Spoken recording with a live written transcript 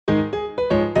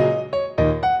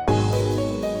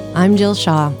I'm Jill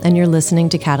Shaw, and you're listening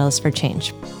to Catalyst for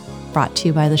Change, brought to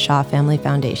you by the Shaw Family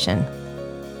Foundation.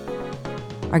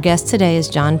 Our guest today is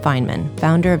John Feinman,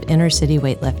 founder of Inner City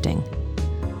Weightlifting.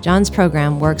 John's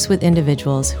program works with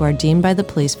individuals who are deemed by the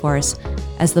police force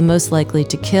as the most likely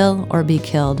to kill or be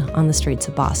killed on the streets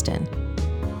of Boston.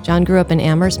 John grew up in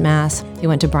Amherst, Mass. He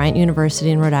went to Bryant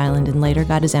University in Rhode Island and later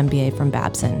got his MBA from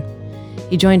Babson.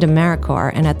 He joined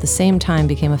AmeriCorps and at the same time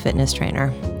became a fitness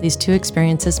trainer. These two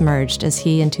experiences merged as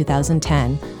he, in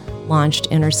 2010, launched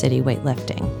Inner City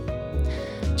Weightlifting.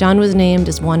 John was named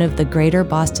as one of the Greater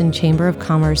Boston Chamber of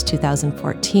Commerce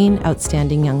 2014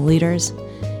 Outstanding Young Leaders.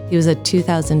 He was a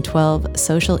 2012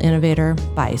 Social Innovator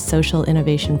by Social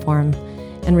Innovation Forum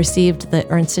and received the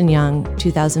Ernst & Young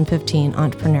 2015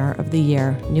 Entrepreneur of the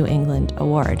Year New England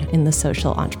Award in the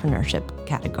Social Entrepreneurship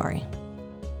category.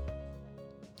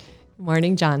 Good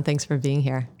morning, John. Thanks for being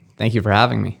here. Thank you for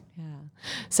having me. Yeah.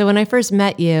 So when I first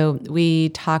met you, we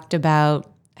talked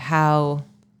about how,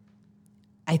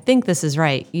 I think this is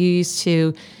right, you used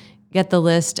to get the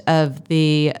list of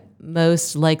the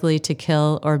most likely to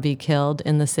kill or be killed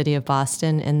in the city of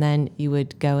Boston, and then you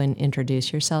would go and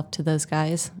introduce yourself to those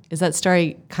guys. Is that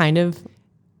story kind of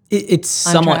It's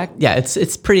somewhat, track? Yeah,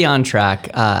 it's pretty on track.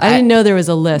 I didn't know there was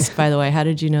a list, by the way. How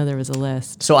did you know there was a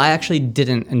list? So I actually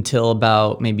didn't until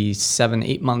about maybe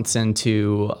 7-8 months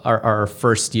into our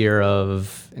first year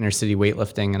of Inner City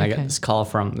Weightlifting, and I got this call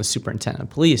from the superintendent of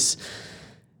police.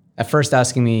 At first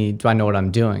asking me, do I know what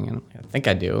I'm doing? And I'm like, I think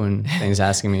I do. And then he's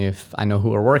asking me if I know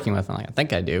who we're working with. I'm like, I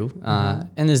think I do.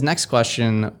 And his next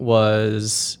question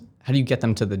was, how do you get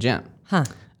them to the gym? And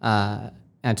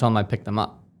I told him I picked them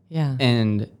up. Yeah.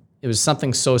 And it was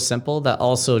something so simple that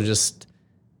also just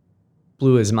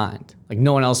blew his mind. Like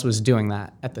no one else was doing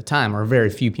that at the time, or very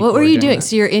few people. What were you doing? That.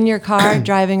 So you're in your car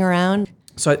driving around?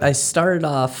 So I started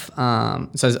off, so I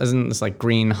was in this like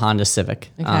green Honda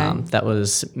Civic. That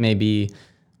was maybe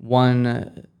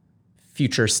one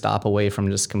future stop away from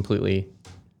just completely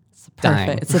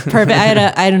dying. It's a perfect. I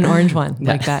had an orange one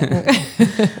like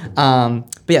that.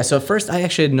 But yeah, so at first I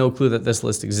actually had no clue that this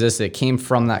list existed. It came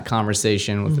from that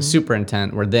conversation with the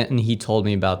superintendent, where then he told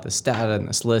me about this data and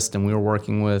this list, and we were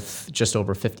working with just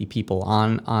over 50 people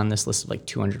on this list of like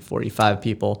 245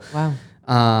 people. Wow.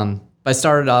 But I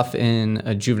started off in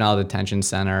a juvenile detention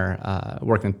center,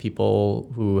 working with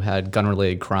people who had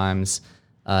gun-related crimes.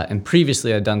 And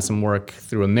previously I'd done some work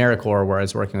through AmeriCorps where I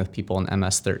was working with people in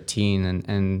MS-13,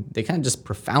 and they kind of just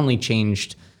profoundly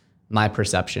changed my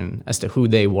perception as to who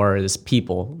they were as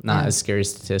people, not as scary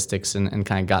statistics, and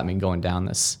kind of got me going down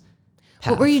this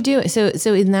path. What were you doing?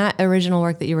 So in that original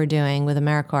work that you were doing with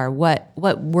AmeriCorps,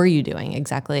 what were you doing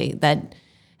exactly that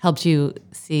helped you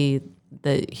see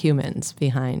the humans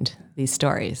behind these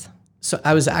stories? So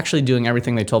I was actually doing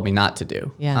everything they told me not to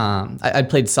do. Yeah. I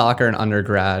played soccer in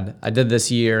undergrad. I did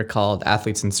this year called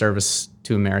Athletes in Service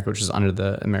to America, which is under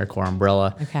the AmeriCorps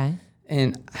umbrella. Okay.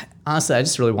 And honestly, I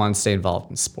just really wanted to stay involved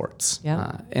in sports.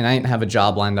 Yeah. And I didn't have a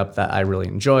job lined up that I really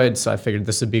enjoyed, so I figured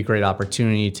this would be a great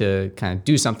opportunity to kind of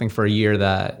do something for a year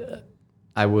that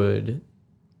I would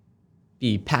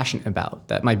be passionate about,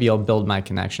 that might be able to build my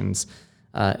connections.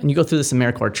 And you go through this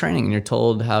AmeriCorps training, and you're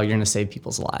told how you're going to save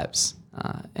people's lives.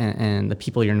 And the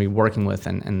people you're going to be working with,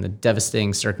 and the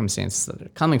devastating circumstances that they're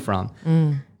coming from.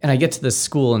 And I get to this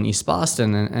school in East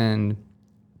Boston, and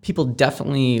people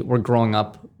definitely were growing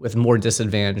up with more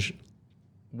disadvantage,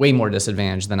 way more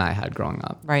disadvantage than I had growing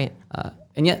up. Right.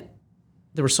 And yet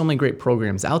there were so many great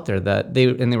programs out there that they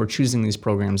were choosing these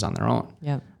programs on their own.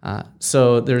 Yep.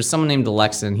 So there's someone named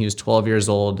Alexin. He was 12 years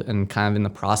old and kind of in the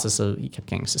process of, he kept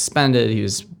getting suspended. He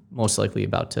was most likely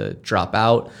about to drop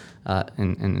out.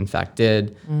 And in fact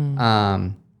did.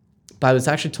 But I was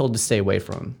actually told to stay away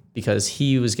from him because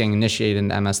he was getting initiated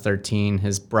into MS-13.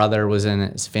 His brother was in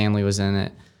it. His family was in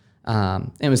it.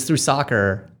 And it was through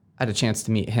soccer I had a chance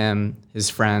to meet him,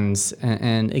 his friends.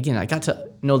 And again, I got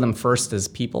to know them first as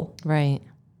people. Right.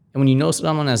 And when you know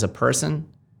someone as a person,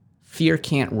 fear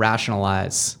can't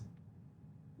rationalize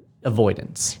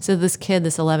avoidance. So this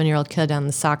 11-year-old kid on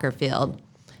the soccer field,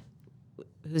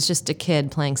 who's just a kid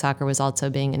playing soccer, was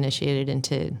also being initiated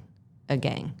into a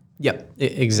gang. Yep,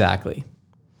 exactly.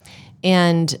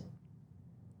 And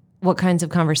what kinds of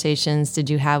conversations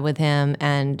did you have with him,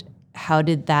 and how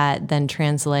did that then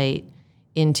translate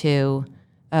into,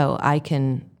 oh, I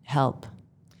can help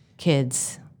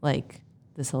kids like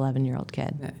this 11-year-old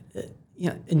kid?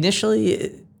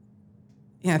 Initially,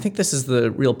 I think this is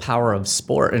the real power of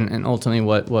sport, and ultimately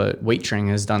what weight training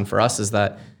has done for us is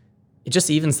that it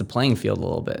just evens the playing field a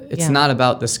little bit. It's not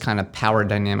about this kind of power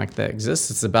dynamic that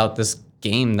exists. It's about this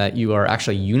game that you are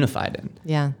actually unified in.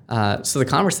 Yeah. So the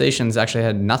conversations actually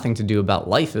had nothing to do about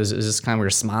life. It was just kind of we were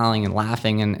smiling and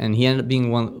laughing, and he ended up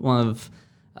being one of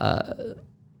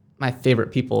my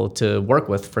favorite people to work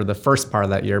with for the first part of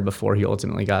that year before he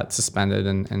ultimately got suspended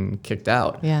and kicked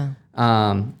out. Yeah.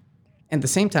 At the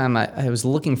same time, I was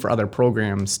looking for other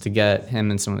programs to get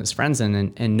him and some of his friends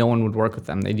in, and no one would work with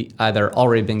them. They'd either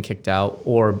already been kicked out,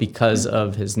 or because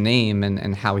of his name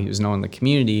and how he was known in the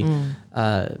community,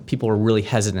 people were really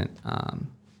hesitant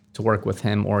to work with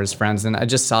him or his friends. And I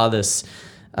just saw this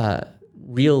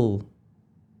real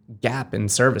gap in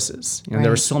services. You know,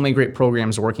 there were so many great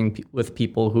programs working with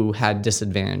people who had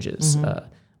disadvantages,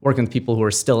 working with people who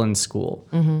were still in school.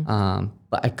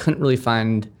 But I couldn't really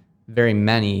find very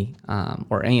many,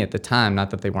 or any at the time, not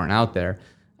that they weren't out there,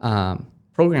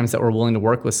 programs that were willing to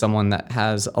work with someone that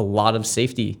has a lot of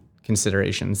safety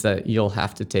considerations that you'll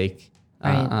have to take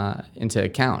into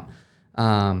account.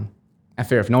 I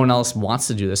figure if no one else wants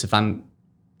to do this, if I'm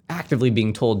actively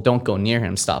being told, don't go near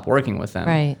him, stop working with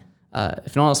him,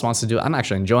 if no one else wants to do it, I'm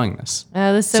actually enjoying this.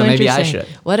 Oh, that's so maybe interesting. I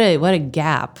should. What a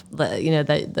gap, you know,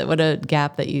 what a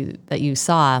gap that you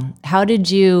saw. How did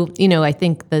you, I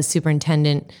think the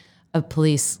superintendent of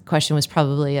police question was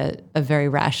probably a very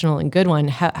rational and good one.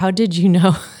 How did you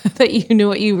know that you knew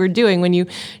what you were doing when you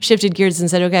shifted gears and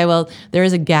said, okay, well, there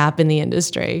is a gap in the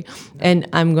industry, and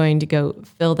I'm going to go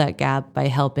fill that gap by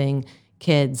helping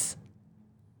kids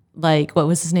like, what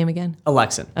was his name again?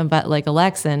 Alexin. About like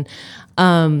Alexin.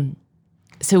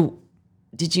 So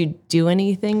did you do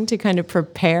anything to kind of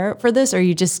prepare for this, or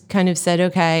you just kind of said,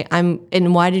 okay,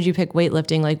 and why did you pick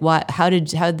weightlifting? Like how did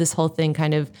this whole thing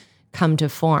kind of come to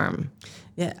form?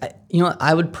 Yeah,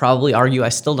 I would probably argue I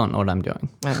still don't know what I'm doing.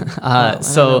 I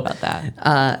don't know about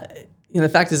that. The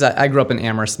fact is, I grew up in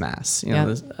Amherst, Mass.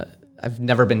 I've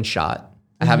never been shot.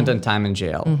 I haven't done time in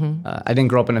jail. I didn't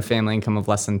grow up in a family income of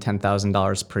less than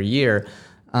 $10,000 per year.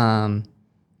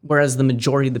 Whereas the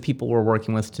majority of the people we're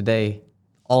working with today,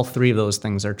 all three of those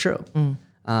things are true.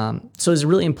 So it's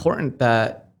really important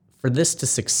that for this to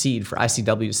succeed, for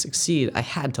ICW to succeed, I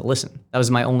had to listen. That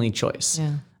was my only choice.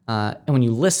 Yeah. And when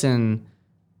you listen,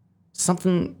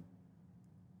 something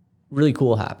really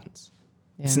cool happens.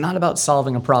 Yeah. It's not about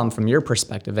solving a problem from your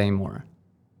perspective anymore.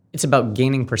 It's about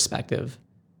gaining perspective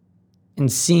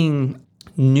and seeing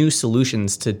new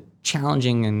solutions to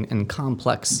challenging and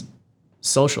complex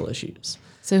social issues.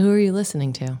 So who are you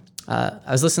listening to? I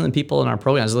was listening to people in our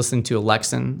program. I was listening to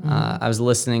Alexin. I was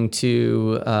listening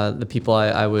to the people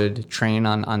I would train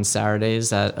on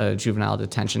Saturdays at a juvenile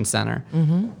detention center.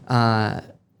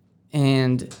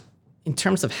 And in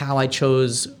terms of how I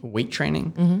chose weight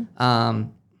training,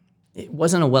 it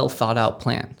wasn't a well thought out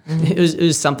plan. It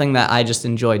was something that I just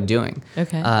enjoyed doing.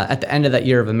 Okay. At the end of that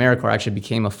year of AmeriCorps, I actually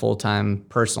became a full-time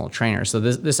personal trainer. So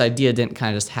this idea didn't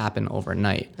kind of just happen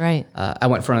overnight. Right. I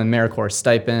went from an AmeriCorps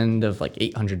stipend of like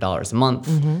 $800 a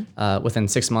month. Within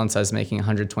 6 months, I was making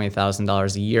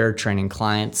 $120,000 a year training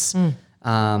clients.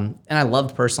 And I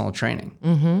loved personal training.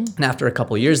 And after a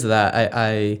couple of years of that,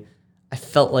 I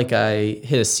felt like I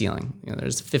hit a ceiling.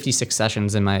 There's 56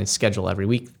 sessions in my schedule every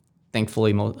week.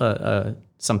 Thankfully,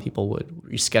 some people would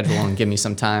reschedule and give me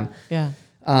some time. Yeah.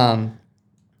 And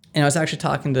I was actually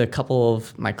talking to a couple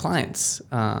of my clients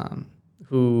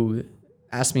who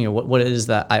asked me what it is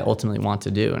that I ultimately want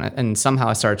to do. And somehow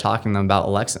I started talking to them about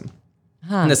Alexin.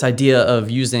 And this idea of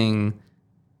using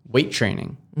weight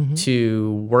training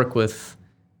to work with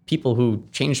people who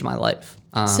changed my life.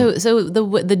 So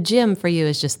the gym for you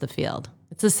is just the field.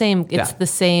 It's the same. It's the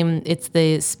same. It's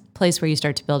the place where you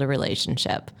start to build a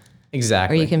relationship.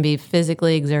 Exactly. Or you can be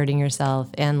physically exerting yourself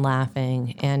and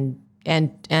laughing and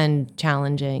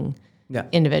challenging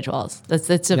individuals.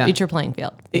 It's a future playing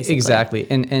field. Basically. Exactly.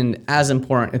 And as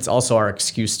important, it's also our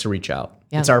excuse to reach out.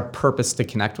 It's our purpose to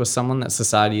connect with someone that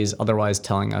society is otherwise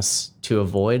telling us to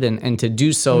avoid, and to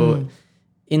do so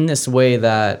in this way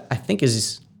that I think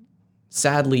is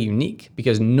sadly unique,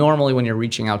 because normally when you're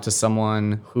reaching out to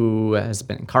someone who has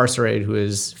been incarcerated, who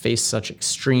has faced such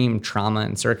extreme trauma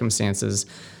and circumstances,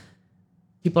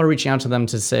 people are reaching out to them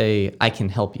to say, I can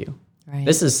help you. Right.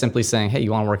 This is simply saying, hey,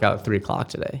 you want to work out at 3:00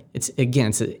 today? It's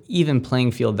an even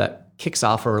playing field that kicks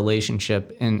off a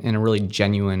relationship in a really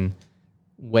genuine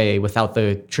way without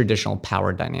the traditional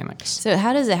power dynamics. So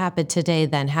how does it happen today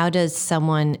then? How does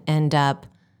someone end up,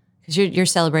 because you're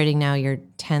celebrating now your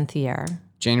 10th year.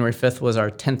 January 5th was our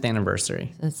 10th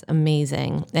anniversary. That's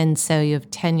amazing. And so you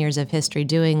have 10 years of history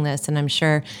doing this, and I'm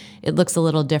sure it looks a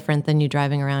little different than you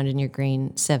driving around in your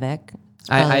green Civic.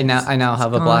 I now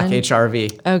have a black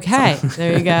HRV. Okay,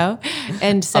 there you go.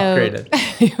 And so upgraded.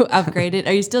 upgraded.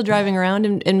 Are you still driving around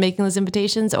and making those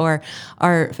invitations, or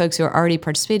are folks who are already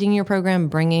participating in your program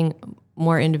bringing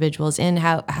more individuals in?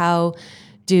 How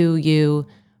do you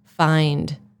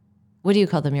find, what do you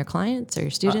call them, your clients or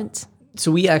your students?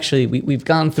 So we've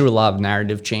gone through a lot of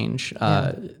narrative change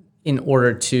in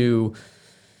order to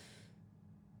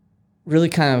really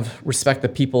kind of respect the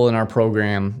people in our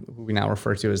program, who we now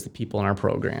refer to as the people in our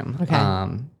program,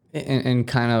 Okay. And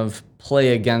kind of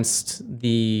play against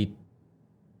the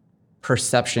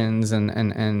perceptions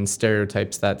and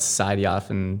stereotypes that society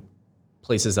often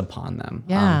places upon them.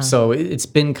 Yeah. So it's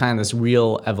been kind of this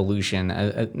real evolution,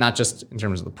 not just in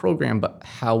terms of the program, but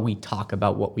how we talk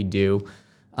about what we do.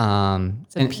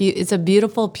 It's a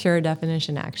beautiful, pure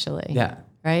definition, actually. Yeah.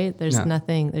 Right? There's Yeah.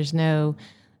 nothing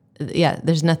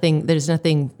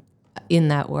in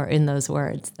that word, in those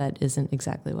words, that isn't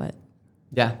exactly what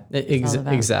Yeah, it's all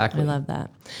about. exactly. I love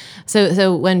that.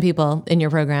 So when people in your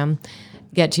program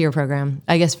get to your program,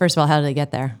 I guess, first of all, how do they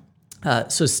get there?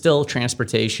 So still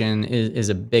transportation is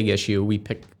a big issue. We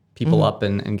pick people up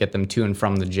and get them to and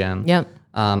from the gym. Yep.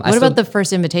 What about the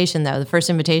first invitation, though? The first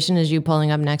invitation is you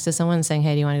pulling up next to someone and saying,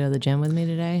 hey, do you want to go to the gym with me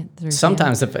today?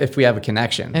 Sometimes if we have a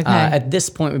connection. Okay. At this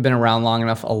point, we've been around long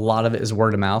enough. A lot of it is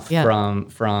word of mouth Yeah.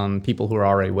 from people who are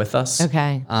already with us.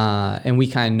 Okay. And we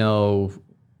kind of know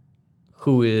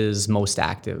who is most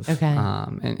active, Okay.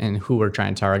 and who we're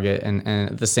trying to target. And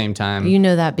at the same time, You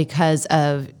know that because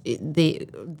of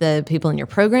the people in your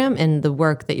program and the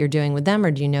work that you're doing with them, or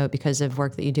do you know it because of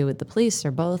work that you do with the police, or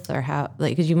both, or how?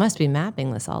 Like, because you must be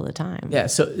mapping this all the time. yeah,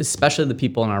 so especially the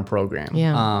people in our program.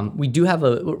 Yeah.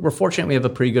 We're fortunate we have a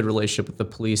pretty good relationship with the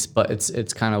police, but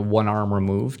it's kind of one arm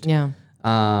removed. Yeah.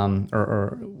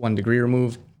 Or 1 degree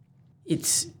removed.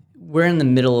 We're in the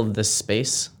middle of this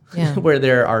space Yeah. where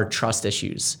there are trust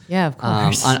issues. Yeah, of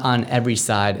course. On every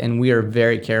side, and we are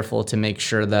very careful to make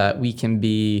sure that we can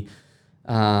be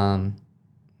kind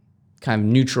of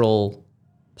neutral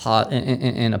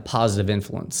and a positive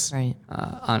influence Right.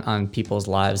 on people's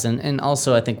lives. And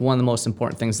also, I think one of the most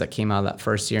important things that came out of that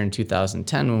first year in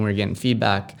 2010 when we were getting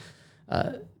feedback,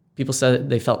 people said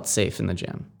they felt safe in the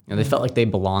gym. They felt like they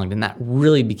belonged, and that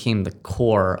really became the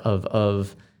core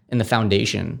of and the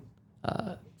foundation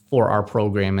for our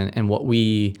program and what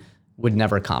we would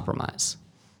never compromise.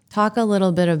 Talk a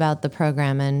little bit about the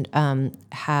program and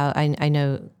how I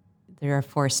know there are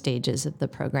 4 stages of the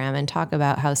program, and talk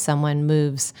about how someone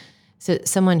moves. So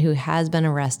someone who has been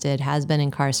arrested, has been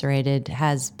incarcerated,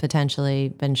 has potentially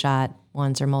been shot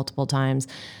once or multiple times,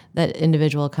 that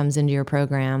individual comes into your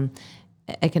program.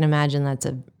 I can imagine that's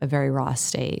a very raw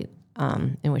state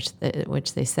in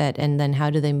which they sit. And then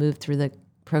how do they move through the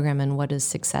program, and what does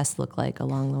success look like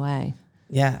along the way?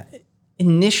 Yeah.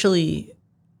 Initially,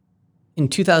 in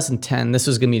 2010, this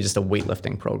was going to be just a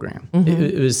weightlifting program.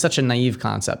 It was such a naive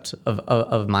concept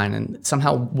of mine, and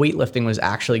somehow weightlifting was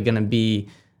actually going to be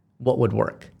what would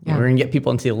work. Yeah. We're going to get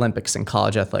people into the Olympics and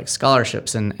college athletic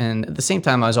scholarships, and at the same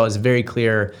time, I was always very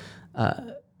clear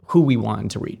who we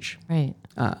wanted to reach. Right.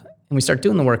 And we start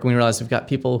doing the work, and we realize we've got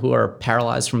people who are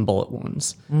paralyzed from bullet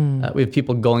wounds. We have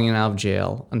people going in and out of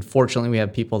jail. Unfortunately, we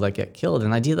have people that get killed.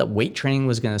 And the idea that weight training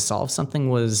was going to solve something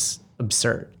was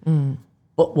absurd.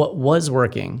 But what was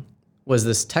working was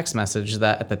this text message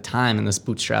that at the time in this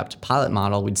bootstrapped pilot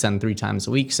model, we'd send 3 times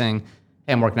a week saying,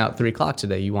 hey, I'm working out at 3 o'clock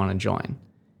today. You want to join?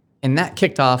 And that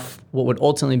kicked off what would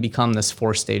ultimately become this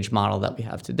 4-stage model that we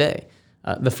have today.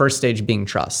 The first stage being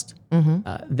trust.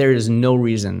 There is no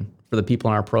reason for the people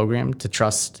in our program to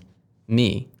trust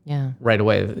me right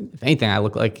away. If anything, I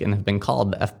look like and have been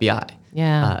called the FBI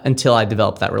until I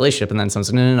developed that relationship. And then someone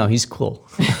said, no, he's cool.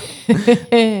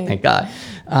 Thank God.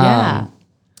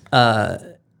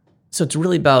 So it's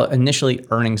really about initially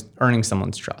earning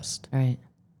someone's trust. Right.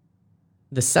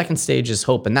 The second stage is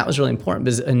hope. And that was really important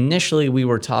because initially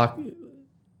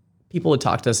people would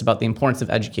talk to us about the importance of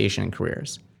education and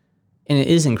careers. And it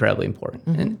is incredibly important.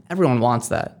 And everyone wants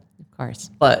that. Of course.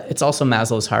 But it's also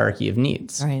Maslow's hierarchy of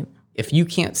needs. Right. If you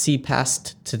can't see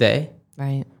past today,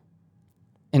 Right.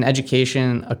 an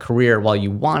education, a career, while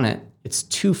you want it, it's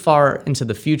too far into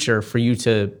the future for you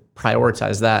to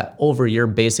prioritize that over your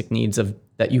basic needs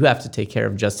that you have to take care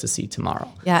of just to see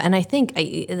tomorrow. Yeah, and I think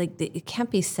it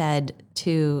can't be said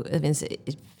to. I mean,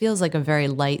 it feels like a very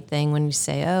light thing when you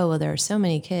say, "Oh, well, there are so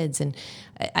many kids," and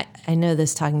I know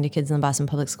this talking to kids in the Boston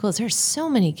Public Schools. There are so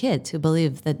many kids who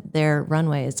believe that their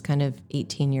runway is kind of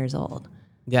 18 years old.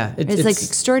 Yeah, It's like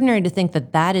extraordinary to think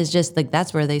that is just like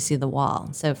that's where they see the wall.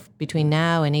 So between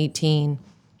now and 18,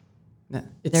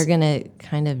 they're going to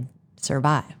kind of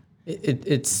survive.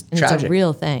 It's And tragic. it's a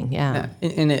real thing. Yeah.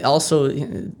 And it also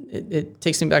it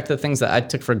takes me back to the things that I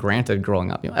took for granted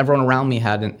growing up. Everyone around me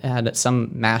had some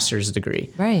master's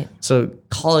degree, Right. so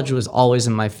college was always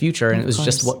in my future, and it was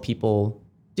just what people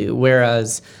do.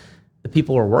 Whereas the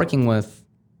people we're working with,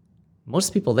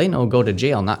 most people they know go to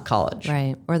jail, not college,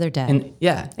 Right. Or they're dead.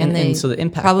 And so the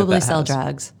impact probably that sell has.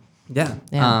 drugs. Yeah.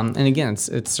 Yeah. And again,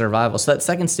 it's survival. So that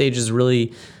second stage is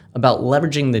really about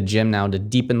leveraging the gym now to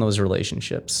deepen those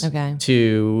relationships. Okay.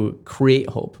 To create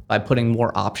hope by putting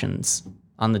more options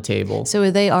on the table. So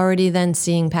are they already then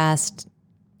seeing past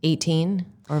 18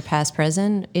 or past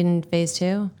prison in phase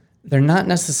 2? They're not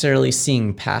necessarily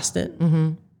seeing past it,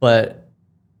 but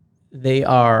they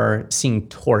are seeing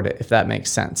toward it, if that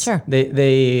makes sense. Sure.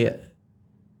 They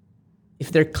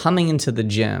if they're coming into the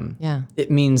gym, Yeah. it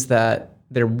means that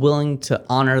they're willing to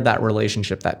honor that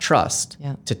relationship, that trust,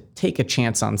 Yeah. to take a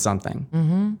chance on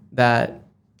something that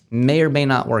may or may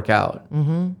not work out,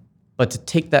 but to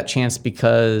take that chance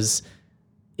because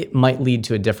it might lead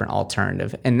to a different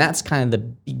alternative. And that's kind of the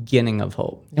beginning of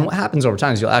hope. And what happens over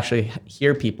time is you'll actually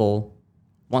hear people,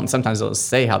 sometimes they'll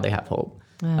say how they have hope,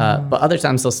 but other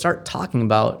times they'll start talking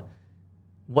about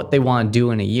what they want to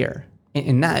do in a year.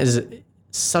 And that is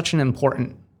such an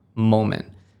important moment.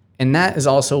 And that is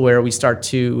also where we start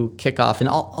to kick off, and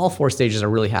all 4 stages are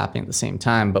really happening at the same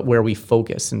time, but where we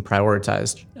focus and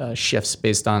prioritize shifts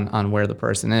based on where the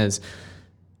person is.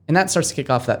 And that starts to kick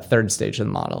off that 3rd stage of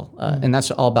the model. And that's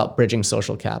all about bridging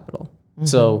social capital.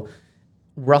 So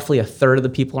roughly a third of the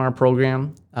people in our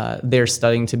program, they're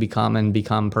studying to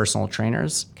become personal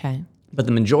trainers. Okay. But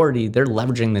the majority, they're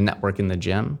leveraging the network in the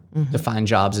gym to find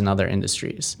jobs in other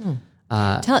industries.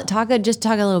 Talk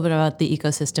a little bit about the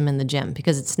ecosystem in the gym,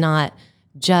 because it's not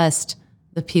just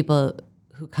the people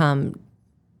who come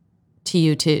to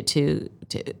you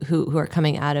who are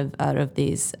coming out of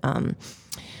these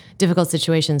difficult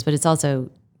situations, but it's also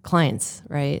clients,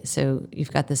 right? So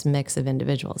you've got this mix of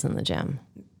individuals in the gym.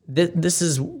 This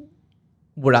is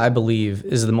what I believe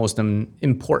is the most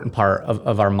important part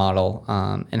of our model,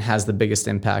 and has the biggest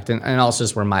impact, and also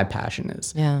is where my passion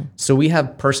is. Yeah. So we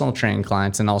have personal training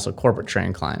clients and also corporate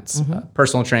training clients.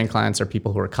 Personal training clients are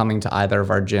people who are coming to either of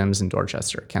our gyms in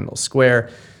Dorchester or Kendall Square,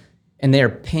 and they are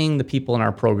paying the people in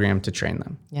our program to train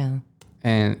them. Yeah.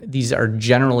 And these are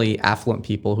generally affluent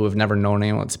people who have never known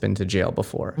anyone that's been to jail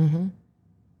before.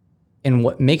 And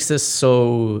what makes this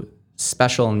so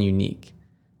special and unique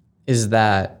is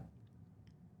that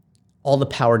all the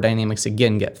power dynamics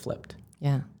again get flipped.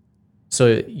 Yeah.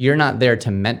 So you're not there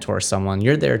to mentor someone,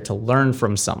 you're there to learn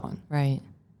from someone. Right.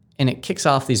 And it kicks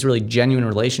off these really genuine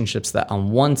relationships that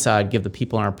on one side give the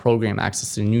people in our program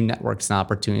access to new networks and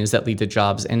opportunities that lead to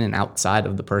jobs in and outside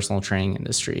of the personal training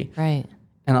industry. Right.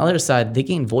 And on the other side, they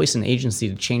gain voice and agency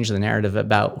to change the narrative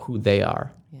about who they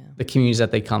are, the communities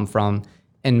that they come from.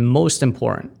 And most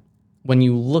important, when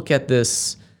you look at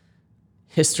this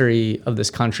history of this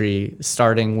country,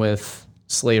 starting with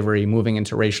slavery, moving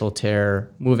into racial terror,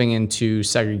 moving into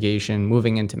segregation,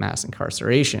 moving into mass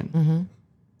incarceration,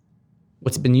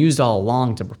 what's been used all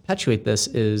along to perpetuate this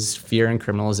is fear and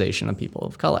criminalization of people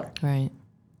of color. Right.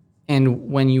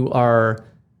 And when you are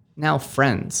now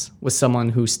friends with someone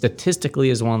who statistically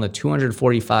is one of the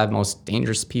 245 most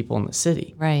dangerous people in the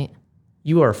city, Right.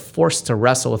 you are forced to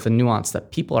wrestle with the nuance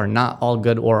that people are not all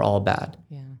good or all bad.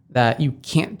 Yeah. That you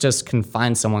can't just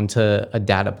confine someone to a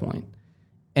data point.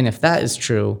 And if that is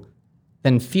true,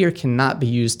 then fear cannot be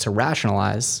used to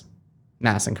rationalize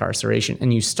mass incarceration.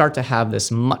 And you start to have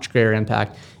this much greater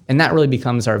impact. And that really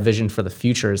becomes our vision for the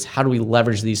future, is how do we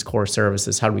leverage these core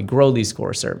services? How do we grow these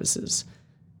core services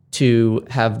to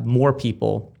have more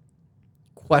people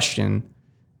question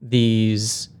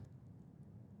these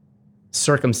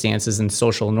circumstances and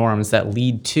social norms that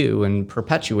lead to and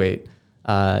perpetuate,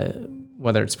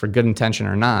 whether it's for good intention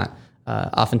or not,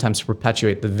 oftentimes to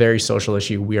perpetuate the very social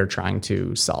issue we are trying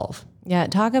to solve. Yeah,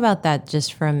 talk about that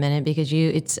just for a minute, because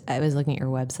I was looking at your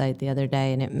website the other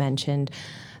day and it mentioned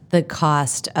the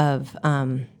cost of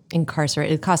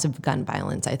the cost of gun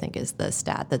violence, I think is the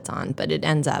stat that's on, but it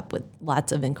ends up with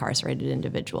lots of incarcerated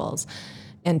individuals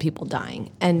and people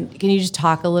dying. And can you just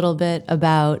talk a little bit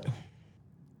about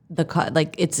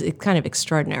it's kind of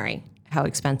extraordinary how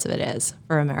expensive it is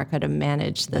for America to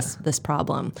manage this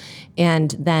problem.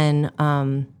 And then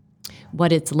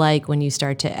what it's like when you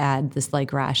start to add this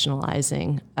like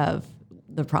rationalizing of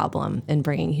the problem and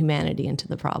bringing humanity into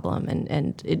the problem.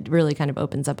 And it really kind of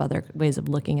opens up other ways of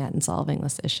looking at and solving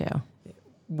this issue.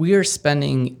 We are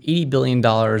spending $80 billion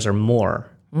or more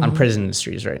on prison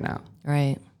industries right now.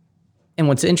 Right. And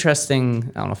what's interesting,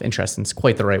 I don't know if interesting is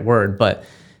quite the right word, but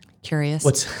Curious.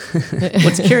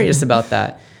 what's curious about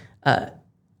that,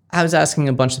 I was asking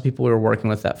a bunch of people we were working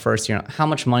with that first year, how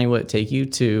much money would it take you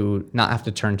to not have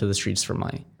to turn to the streets for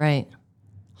money? Right.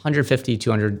 $150,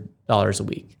 $200 a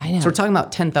week. I know. So we're talking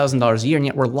about $10,000 a year, and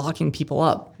yet we're locking people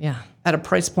up at a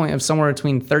price point of somewhere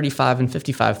between $35,000 and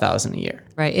 $55,000 a year.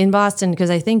 Right. In Boston, because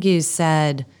I think you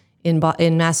said in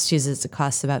Massachusetts it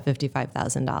costs about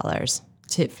 $55,000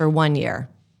 for 1 year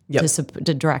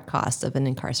to direct cost of an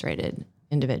incarcerated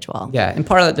individual. Yeah, and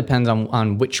part of that depends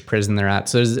on which prison they're at.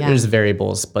 So there's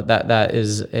variables, but that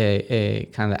is a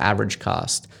kind of the average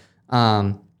cost.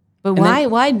 But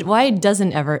why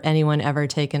doesn't anyone ever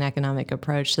take an economic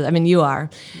approach to that? I mean, you are,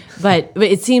 but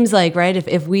it seems like, right,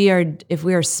 if we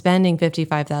are spending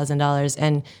 $55,000,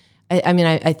 and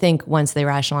I think once they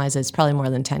rationalize it, it's probably more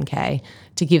than $10K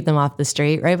to keep them off the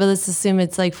street, right? But let's assume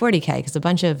it's like $40K, because a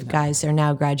bunch of guys are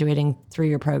now graduating through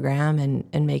your program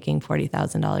and making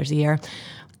 $40,000 a year.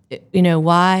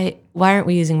 Why aren't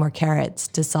we using more carrots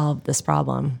to solve this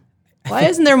problem? Why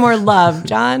isn't there more love,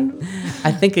 John?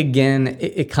 I think, again,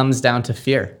 it comes down to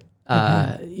fear.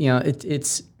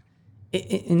 These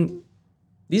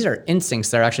are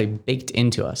instincts that are actually baked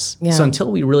into us. Yeah. So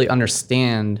until we really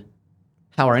understand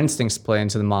how our instincts play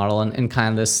into the model and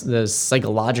kind of this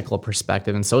psychological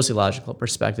perspective and sociological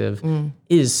perspective, it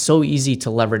is so easy to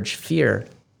leverage fear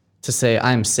to say,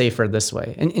 I'm safer this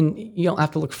way. And you don't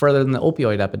have to look further than the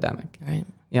opioid epidemic. Right.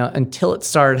 Until it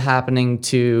started happening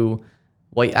to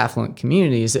white affluent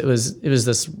communities, it was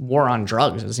this war on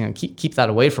drugs. It was, keep that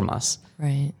away from us.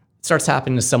 Right. It starts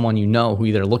happening to someone who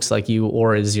either looks like you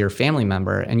or is your family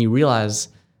member, and you realize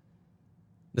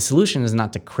the solution is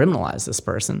not to criminalize this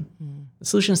person. The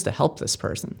solution is to help this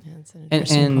person. Yeah, that's an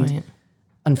interesting point.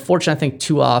 Unfortunately, I think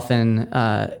too often,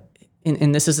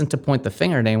 and this isn't to point the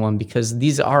finger at anyone, because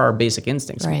these are our basic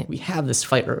instincts. Right. We have this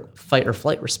fight or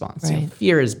flight response. Right.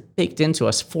 Fear is baked into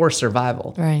us for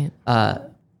survival. Right.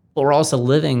 But we're also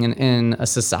living in a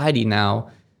society now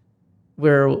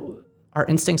where our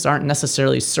instincts aren't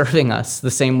necessarily serving us the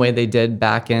same way they did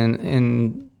back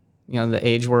in the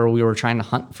age where we were trying to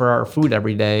hunt for our food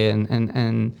every day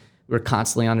and we were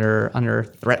constantly under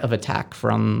threat of attack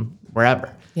from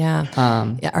wherever. Yeah.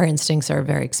 Our instincts are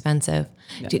very expensive.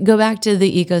 Yeah. Go back to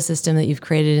the ecosystem that you've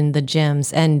created in the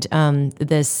gyms, and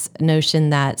this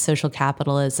notion that social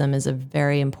capitalism is a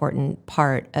very important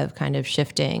part of kind of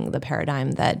shifting the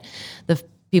paradigm that the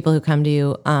people who come to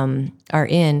you are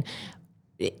in.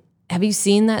 Have you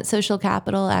seen that social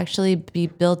capital actually be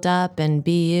built up and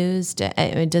be used?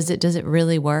 Does it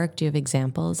really work? Do you have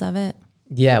examples of it?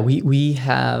 Yeah, we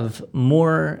have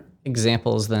more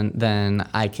examples than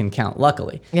I can count,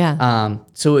 luckily. Yeah.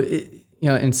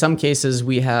 In some cases,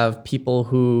 we have people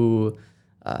who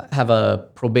have a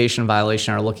probation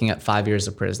violation are looking at 5 years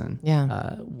of prison.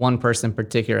 Yeah. One person in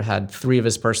particular had 3 of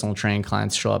his personal training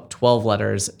clients show up, 12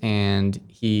 letters, and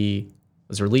he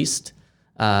was released.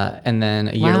 And then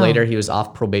a year later, he was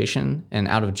off probation and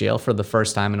out of jail for the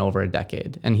first time in over a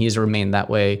decade. And he's remained that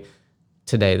way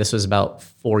today. This was about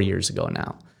 4 years ago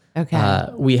now. Okay.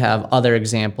 We have other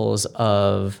examples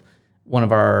of one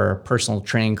of our personal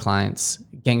training clients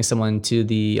getting someone to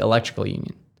the electrical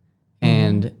union.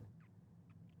 And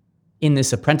in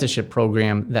this apprenticeship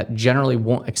program that generally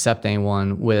won't accept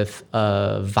anyone with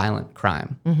a violent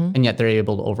crime, and yet they're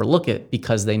able to overlook it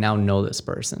because they now know this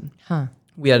person. Huh.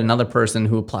 We had another person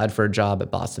who applied for a job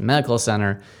at Boston Medical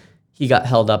Center. He got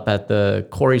held up at the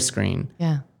Corey screen.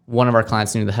 Yeah. One of our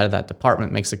clients knew the head of that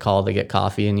department, makes a call, they get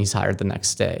coffee, and he's hired the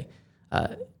next day.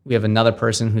 We have another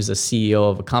person who's a CEO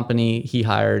of a company. He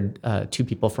hired 2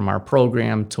 people from our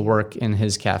program to work in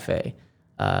his cafe.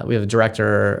 We have a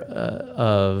director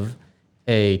of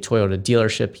a Toyota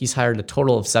dealership. He's hired a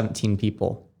total of 17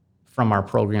 people from our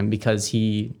program because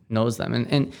he knows them.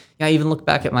 And I even look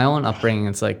back at my own upbringing.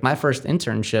 It's like my first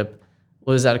internship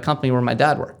was at a company where my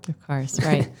dad worked. Of course,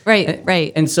 right,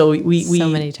 right. And so we so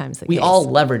many times we all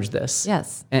leverage this.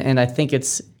 Yes. And I think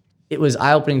it was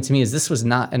eye-opening to me, as this was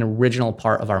not an original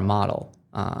part of our model.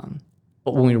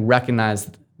 But when we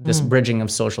recognized this bridging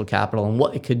of social capital and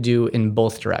what it could do in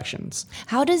both directions.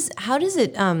 How does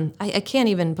it, I can't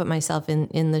even put myself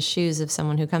in the shoes of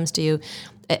someone who comes to you.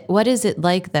 What is it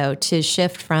like, though, to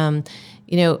shift from,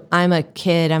 I'm a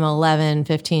kid, I'm 11,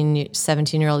 15,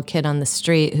 17-year-old kid on the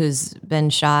street who's been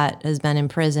shot, has been in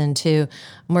prison, to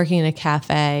I'm working in a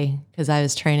cafe because I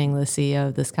was training the CEO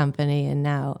of this company, and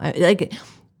now,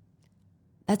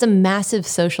 that's a massive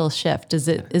social shift. Is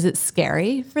it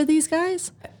scary for these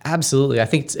guys? Absolutely. I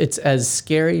think it's as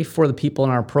scary for the people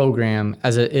in our program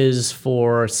as it is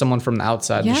for someone from the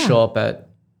outside to show up at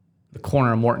the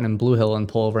corner of Morton and Blue Hill and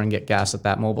pull over and get gas at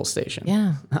that mobile station.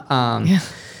 Yeah.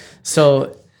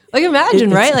 So Like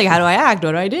imagine, right? Like how do I act?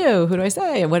 What do I do? Who do I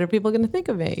say? What are people going to think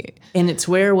of me? And it's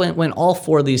where when all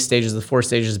four of these stages, the four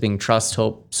stages being trust,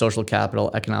 hope, social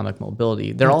capital, economic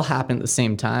mobility, they're all happening at the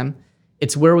same time.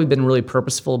 It's where we've been really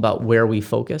purposeful about where we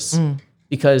focus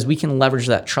because we can leverage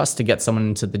that trust to get someone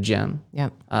into the gym.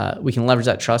 Yep. We can leverage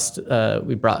that trust.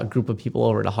 We brought a group of people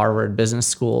over to Harvard Business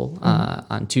School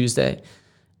on Tuesday.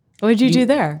 What did you do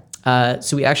there?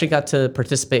 So we actually got to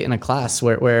participate in a class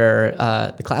where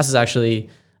the class is actually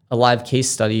a live case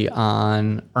study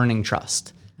on earning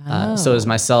trust. So as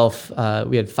myself,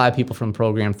 we had 5 people from the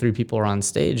program, 3 people were on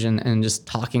stage and just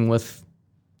talking with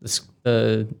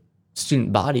the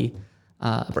student body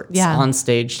on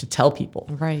stage to tell people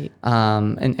Right.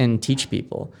 and teach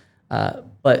people.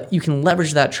 But you can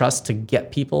leverage that trust to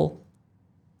get people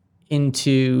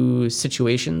into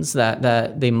situations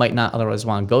that they might not otherwise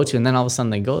want to go to, and then all of a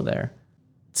sudden they go there.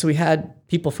 So we had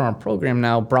people from our program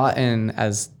now brought in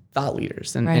as thought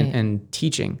leaders and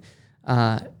teaching.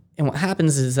 And what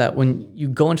happens is that when you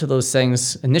go into those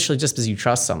things initially just because you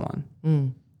trust someone,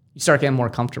 you start getting more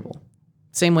comfortable.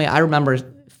 Same way I remember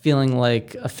feeling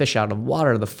like a fish out of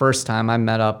water the first time I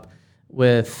met up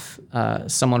with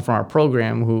someone from our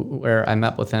program where I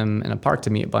met with him in a park to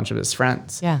meet a bunch of his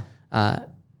friends. Yeah.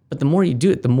 But the more you do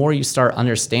it, the more you start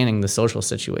understanding the social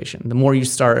situation. The more you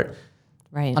start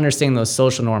understanding those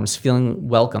social norms, feeling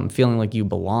welcome, feeling like you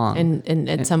belong. And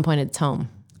at some point it's home.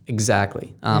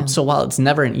 Exactly. So while it's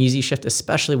never an easy shift,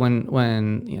 especially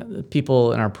when the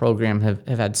people in our program have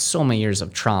had so many years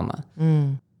of trauma,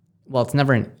 while it's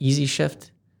never an easy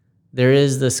shift, there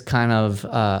is this kind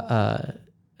of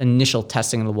initial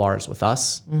testing of the waters with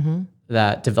us,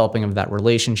 that developing of that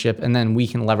relationship, and then we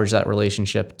can leverage that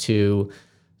relationship to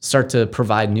start to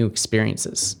provide new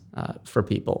experiences for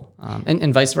people,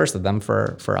 and vice versa, them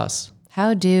for us.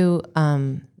 How do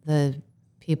the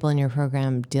people in your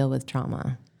program deal with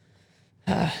trauma?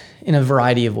 In a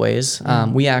variety of ways.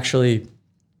 We actually,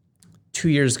 2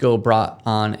 years ago, brought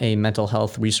on a mental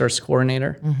health resource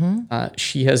coordinator.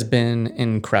 She has been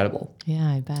incredible. Yeah,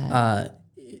 I bet.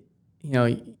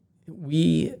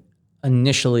 We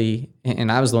initially,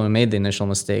 and I was the one who made the initial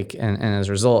mistake, and as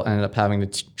a result, ended up having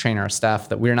to train our staff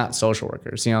that we're not social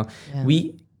workers.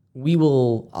 We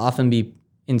will often be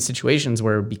in situations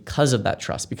where, because of that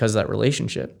trust, because of that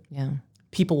relationship,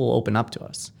 people will open up to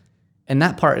us, and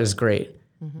that part is great.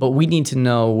 But we need to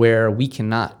know where we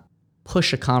cannot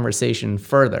push a conversation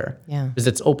further, because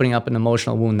it's opening up an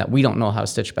emotional wound that we don't know how to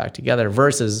stitch back together.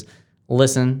 Versus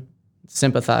listen,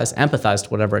 sympathize, empathize to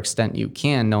whatever extent you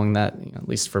can, knowing that, at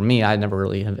least for me, I never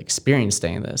really have experienced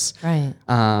any of this. Right.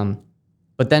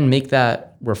 But then make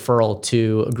that referral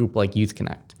to a group like Youth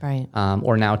Connect, Right.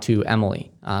 Or now to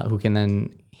Emily, who can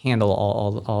then handle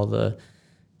all the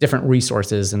different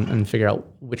resources and figure out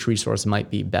which resource might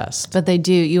be best. But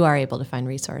you are able to find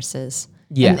resources.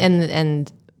 Yeah.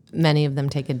 And many of them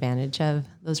take advantage of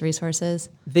those resources.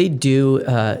 They do.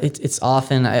 It's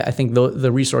often, I think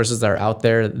the resources that are out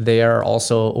there, they are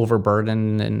also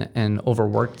overburdened and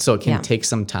overworked, so it can take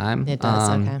some time. It does,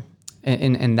 okay.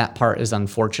 And that part is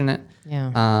unfortunate.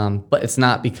 Yeah. But it's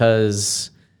not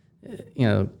because,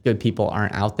 good people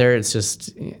aren't out there. It's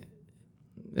just,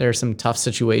 there are some tough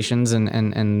situations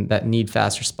and that need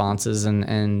fast responses,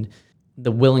 and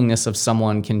the willingness of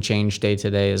someone can change day to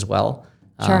day as well.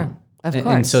 Sure. Of course.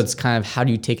 And so it's kind of, how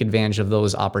do you take advantage of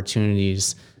those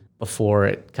opportunities before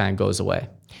it kind of goes away?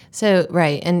 So,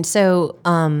 right. And so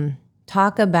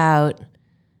talk about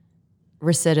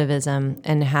recidivism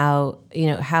and how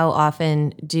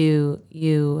often do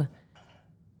you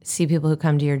see people who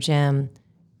come to your gym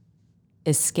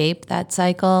escape that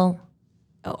cycle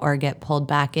or get pulled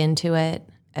back into it?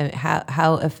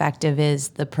 How effective is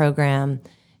the program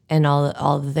and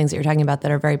all the things that you're talking about that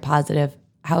are very positive?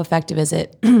 How effective is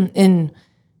it in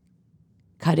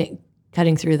cutting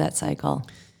through that cycle?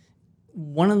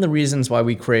 One of the reasons why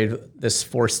we created this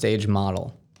 4-stage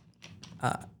model,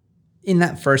 in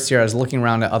that first year, I was looking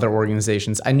around at other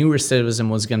organizations. I knew recidivism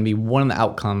was going to be one of the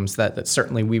outcomes that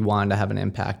certainly we wanted to have an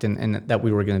impact and that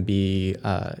we were going to be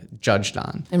judged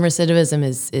on. And recidivism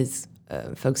is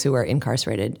folks who are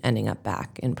incarcerated ending up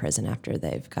back in prison after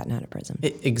they've gotten out of prison.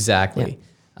 Exactly.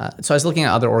 Yeah. So I was looking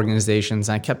at other organizations,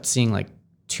 and I kept seeing like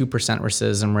 2%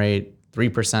 recidivism rate,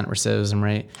 3% recidivism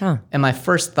rate. Huh. And my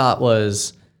first thought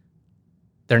was,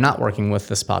 they're not working with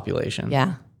this population.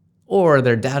 Yeah. Or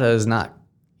their data is not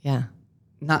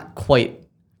quite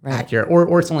accurate,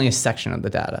 or it's only a section of the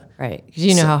data. Right. Because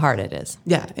you know how hard it is.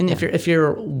 Yeah. And if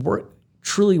you're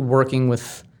truly working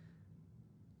with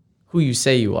who you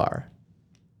say you are,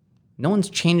 no one's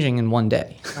changing in one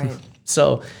day. Right.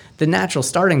 So the natural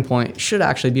starting point should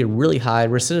actually be a really high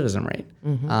recidivism rate.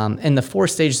 And the 4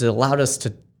 stages allowed us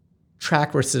to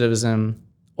track recidivism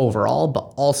overall,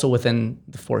 but also within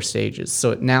the 4 stages.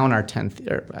 So now in our 10th,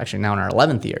 or actually now in our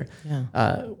 11th year,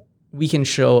 we can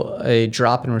show a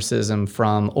drop in recidivism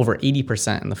from over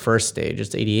 80% in the first stage,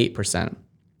 it's 88%,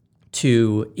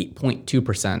 to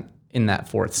 8.2% in that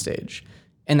 4th stage.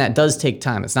 And that does take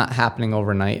time. It's not happening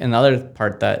overnight. And the other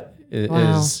part that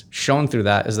is shown through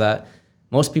that is that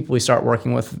most people we start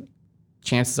working with,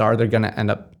 chances are they're going to end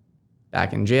up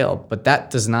back in jail. But that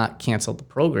does not cancel the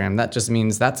program. That just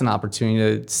means that's an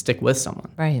opportunity to stick with someone,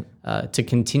 Right. To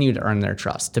continue to earn their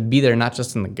trust, to be there not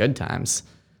just in the good times,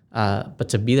 but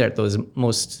to be there at those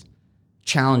most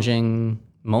challenging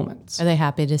moments. Are they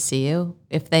happy to see you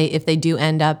if they do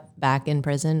end up back in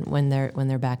prison when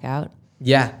they're back out?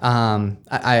 Yeah,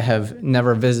 I have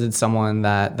never visited someone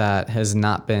that has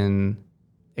not been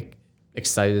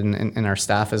excited, in our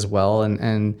staff as well.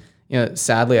 And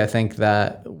sadly, I think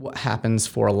that what happens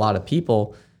for a lot of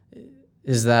people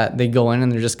is that they go in and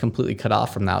they're just completely cut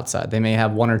off from the outside. They may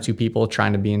have 1 or 2 people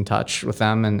trying to be in touch with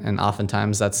them, and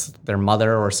oftentimes that's their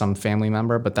mother or some family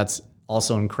member, but that's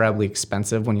also incredibly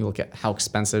expensive when you look at how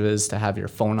expensive it is to have your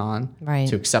phone on, Right.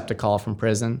 to accept a call from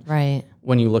prison. Right.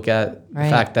 When you look at the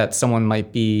fact that someone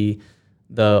might be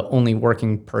the only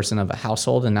working person of a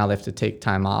household and now they have to take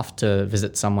time off to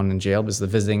visit someone in jail because the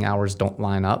visiting hours don't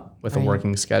line up with a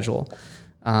working schedule.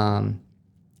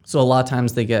 So a lot of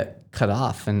times they get cut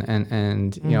off,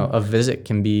 and a visit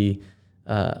can be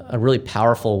a really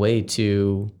powerful way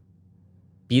to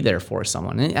be there for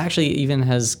someone. And it actually even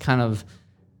has kind of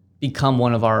become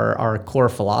one of our core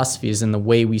philosophies in the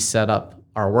way we set up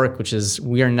our work, which is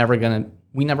we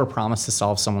never promise to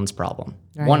solve someone's problem.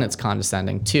 Right. 1, it's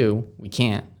condescending. 2, we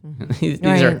can't. These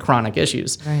are chronic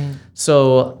issues. Right.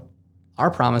 So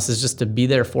our promise is just to be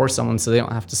there for someone so they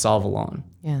don't have to solve alone.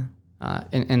 Yeah.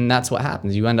 And that's what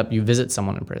happens. You visit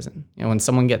someone in prison. When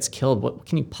someone gets killed, what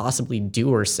can you possibly do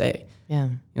or say? Yeah.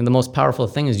 And the most powerful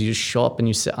thing is you just show up and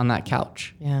you sit on that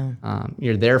couch. Yeah.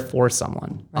 You're there for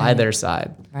someone, by their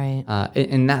side. Right.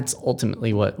 And that's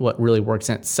ultimately what really works.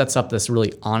 And it sets up this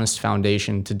really honest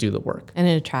foundation to do the work. And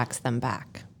it attracts them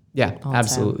back. Yeah,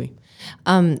 absolutely.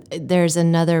 There's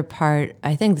another part,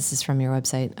 I think this is from your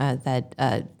website,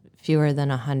 that fewer than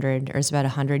 100, or it's about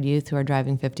 100 youth who are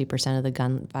driving 50% of the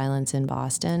gun violence in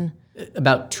Boston.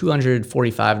 About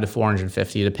 245 to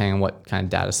 450, depending on what kind of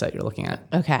data set you're looking at.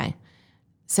 Okay.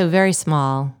 So very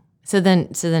small. So then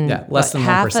less than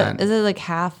 1%. Is it like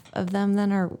half of them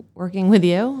then are working with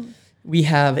you? We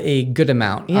have a good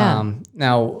amount. Yeah.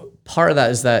 Now, part of that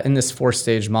is that in this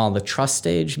 4-stage model, the trust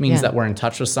stage means that we're in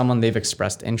touch with someone, they've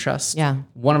expressed interest. Yeah.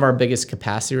 One of our biggest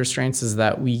capacity restraints is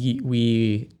that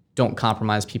we don't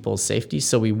compromise people's safety,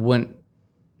 so we wouldn't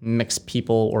mix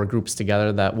people or groups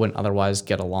together that wouldn't otherwise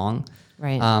get along.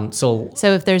 Right. So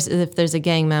if there's a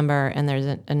gang member and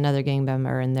there's another gang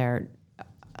member and they're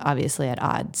obviously at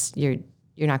odds, you're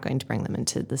not going to bring them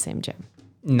into the same gym.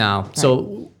 No. Right.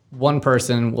 So one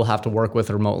person will have to work with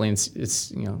remotely, and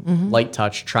it's light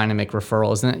touch, trying to make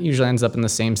referrals, and it usually ends up in the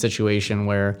same situation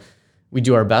where we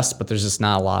do our best, but there's just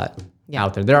not a lot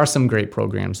out there. There are some great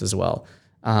programs as well,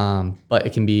 but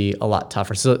it can be a lot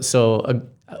tougher. So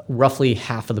roughly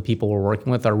half of the people we're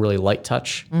working with are really light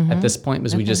touch at this point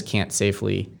because we just can't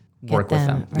safely work with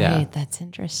them. Right. Yeah. That's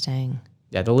interesting.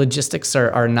 Yeah, the logistics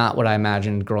are not what I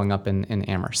imagined growing up in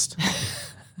Amherst.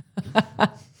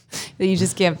 You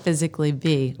just can't physically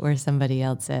be where somebody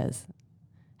else is.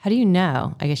 How do you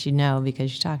know? I guess you know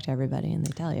because you talk to everybody and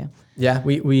they tell you. Yeah,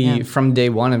 we from day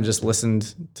one have just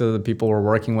listened to the people we're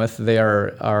working with. They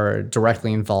are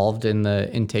directly involved in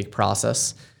the intake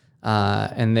process,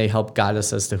 and they help guide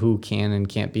us as to who can and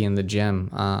can't be in the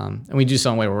gym. And we do so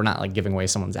in a way where we're not like giving away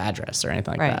someone's address or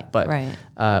anything like that.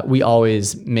 But we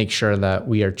always make sure that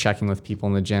we are checking with people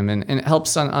in the gym, and it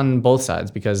helps on both sides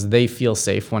because they feel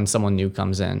safe when someone new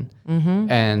comes in,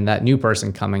 and that new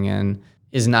person coming in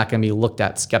is not going to be looked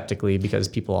at skeptically because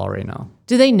people already know.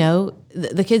 Do they know,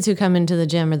 the kids who come into the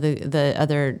gym or the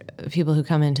other people who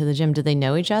come into the gym, do they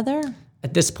know each other?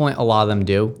 At this point, a lot of them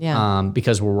do, Yeah.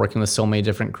 Because we're working with so many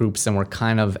different groups, and we're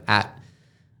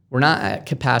not at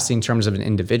capacity in terms of an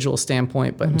individual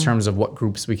standpoint, but in terms of what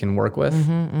groups we can work with.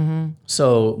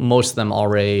 So most of them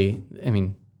already,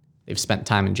 they've spent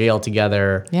time in jail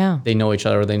together. Yeah. They know each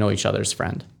other. They know each other's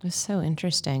friend. It's so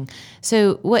interesting.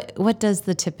 So what does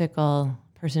the typical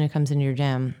person who comes into your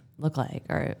gym look like?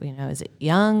 Or, is it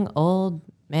young, old,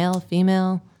 male,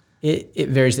 female? It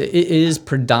varies. It is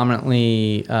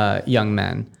predominantly young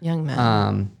men. Young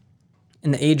men. In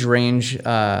the age range,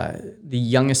 the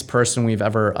youngest person we've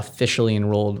ever officially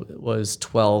enrolled was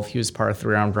 12. He was part of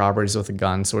 3 armed robberies with a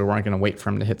gun, so we weren't going to wait for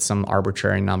him to hit some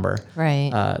arbitrary number. Right.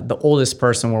 The oldest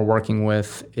person we're working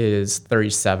with is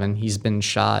 37. He's been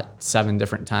shot 7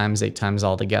 different times, 8 times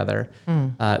altogether.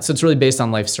 So it's really based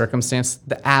on life circumstance.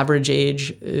 The average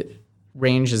age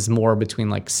range is more between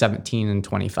like 17 and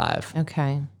 25.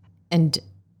 Okay. And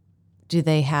do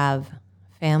they have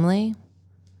family?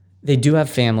 They do have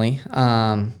family.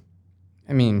 I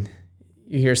mean,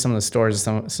 you hear some of the stories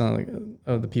of some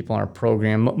of the people in our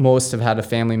program. Most have had a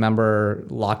family member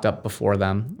locked up before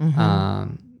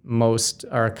them. Most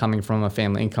are coming from a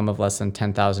family income of less than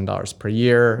 $10,000 per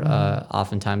year.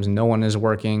 Oftentimes no one is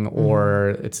working, or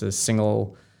it's a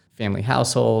single family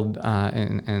household,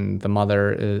 and the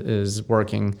mother is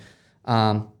working.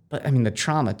 But I mean, the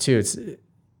trauma too, it's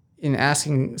in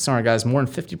asking some of our guys, more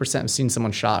than 50% have seen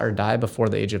someone shot or die before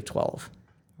the age of 12.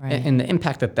 Right. And the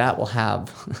impact that will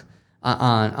have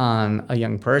on a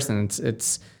young person,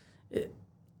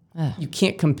 you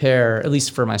can't compare, at least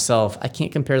for myself, I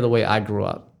can't compare the way I grew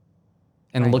up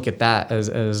and look at that as,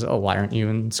 oh, why aren't you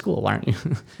in school? Why aren't you?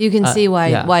 You can see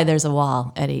why there's a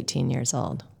wall at 18 years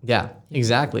old. Yeah,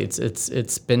 exactly.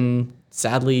 It's been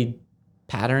sadly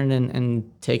patterned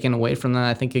and taken away from them.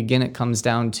 I think, again, it comes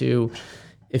down to,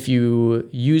 if you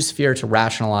use fear to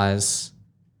rationalize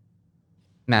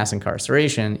mass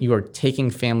incarceration, you are taking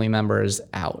family members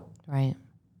out. Right.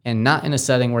 And not in a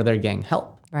setting where they're getting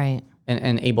help. Right.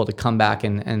 And able to come back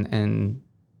and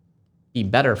be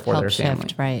better for Help their family.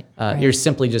 shift, right. You're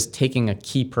simply just taking a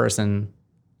key person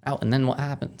out, and then what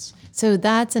happens? So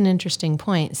that's an interesting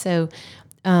point. So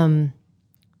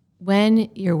when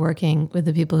you're working with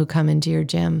the people who come into your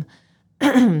gym,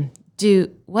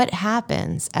 what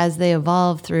happens as they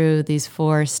evolve through these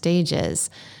 4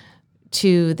 stages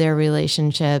to their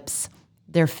relationships,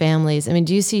 their families? I mean,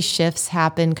 do you see shifts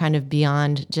happen kind of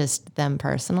beyond just them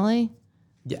personally?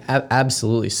 Yeah,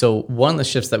 absolutely. So one of the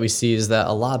shifts that we see is that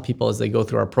a lot of people, as they go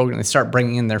through our program, they start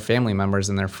bringing in their family members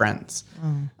and their friends.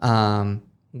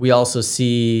 We also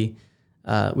see,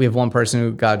 we have one person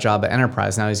who got a job at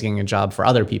Enterprise. Now he's getting a job for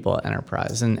other people at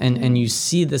Enterprise. And you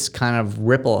see this kind of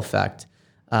ripple effect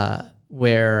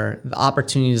where the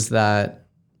opportunities that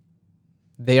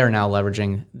they are now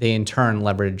leveraging, they in turn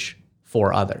leverage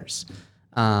for others.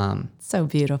 So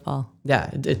beautiful. Yeah,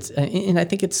 and I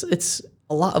think it's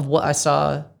a lot of what I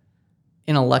saw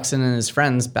in Alexin and his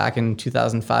friends back in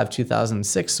 2005,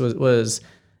 2006 was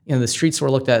the streets were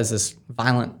looked at as this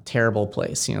violent, terrible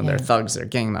place. They're thugs, they're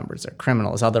gang members, they're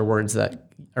criminals, other words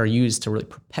that are used to really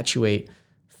perpetuate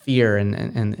fear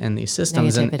and these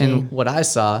systems. And what I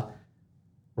saw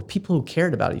were people who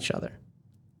cared about each other.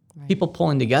 Right. People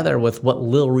pulling together with what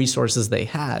little resources they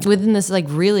had. Within this like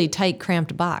really tight,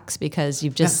 cramped box, because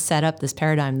you've just set up this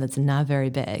paradigm that's not very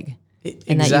big.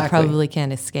 And that you probably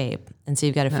can't escape. And so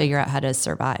you've got to figure out how to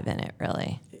survive in it,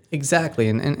 really. Exactly.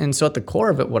 And so at the core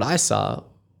of it, what I saw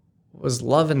was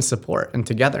love and support and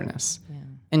togetherness. Yeah.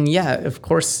 And yeah, of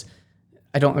course,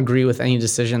 I don't agree with any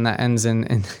decision that ends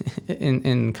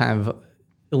in kind of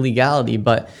illegality,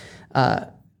 but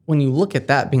when you look at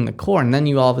that being the core, and then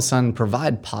you all of a sudden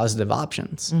provide positive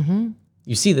options,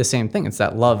 you see the same thing. It's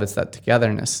that love, it's that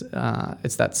togetherness,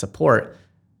 it's that support.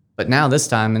 But now this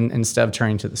time, instead of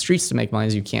turning to the streets to make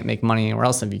money, you can't make money anywhere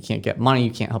else. If you can't get money, you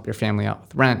can't help your family out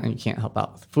with rent, and you can't help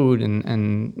out with food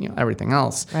and everything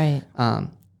else. Right.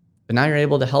 But now you're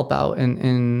able to help out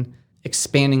in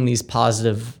expanding these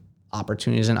positive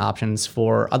opportunities and options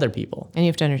for other people. And you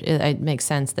have to understand, it makes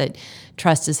sense that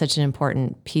trust is such an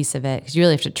important piece of it, because you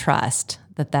really have to trust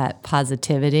that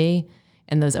positivity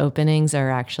and those openings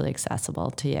are actually accessible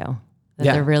to you, that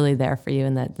they're really there for you,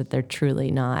 and that they're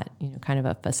truly not, kind of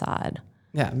a facade.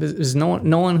 Yeah, because no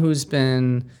one who's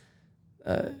been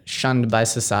shunned by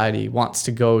society wants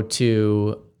to go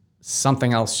to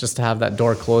something else just to have that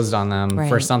door closed on them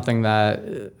for something that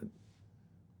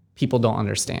people don't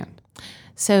understand.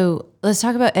 So let's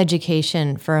talk about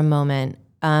education for a moment.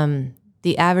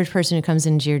 The average person who comes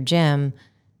into your gym,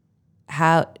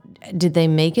 how did they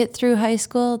make it through high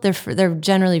school? They're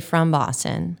generally from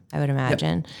Boston, I would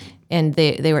imagine. Yep. And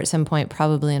they were at some point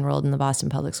probably enrolled in the Boston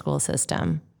public school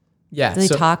system. Yeah. Do they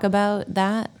talk about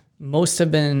that? Most have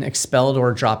been expelled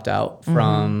or dropped out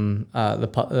from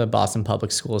the Boston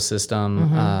public school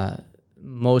system.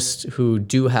 Most who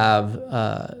do have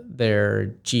their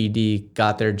GED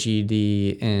got their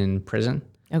GED in prison.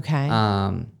 Okay.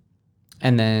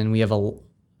 And then we have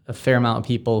a fair amount of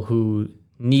people who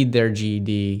need their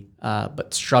GED,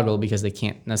 but struggle because they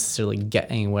can't necessarily get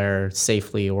anywhere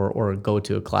safely or go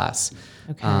to a class.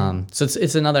 Okay. So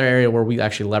it's another area where we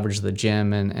actually leverage the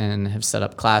gym and have set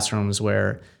up classrooms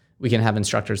where we can have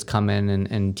instructors come in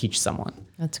and teach someone.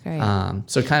 That's great.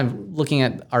 So kind of looking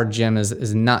at our gym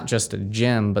is not just a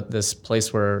gym, but this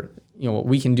place where, what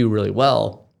we can do really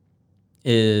well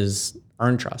is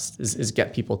earn trust, is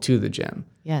get people to the gym.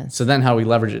 Yes. So then how we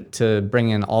leverage it to bring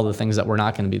in all the things that we're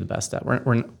not going to be the best at. We're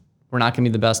not going to be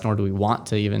the best, nor do we want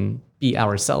to even be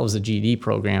ourselves a GED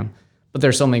program. But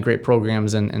there's so many great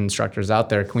programs and instructors out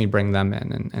there. Can we bring them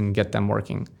in and get them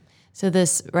working? So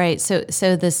this, right. So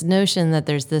this notion that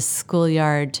there's this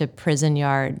schoolyard to prison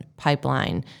yard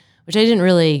pipeline, which I didn't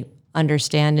really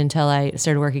understand until I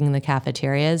started working in the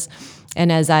cafeterias. And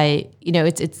as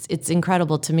it's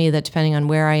incredible to me that depending on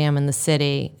where I am in the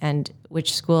city and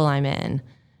which school I'm in,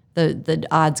 the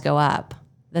odds go up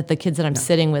that the kids that I'm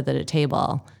sitting with at a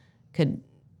table could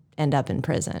end up in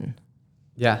prison.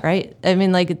 Yeah. Right? I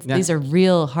mean, these are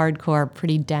real hardcore,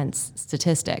 pretty dense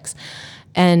statistics.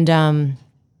 And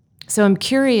so I'm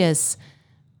curious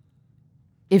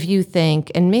if you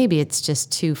think, and maybe it's just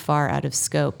too far out of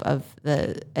scope of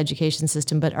the education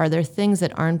system, but are there things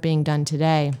that aren't being done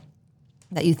today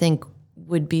that you think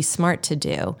would be smart to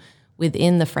do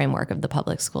within the framework of the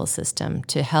public school system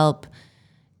to help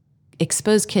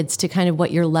expose kids to kind of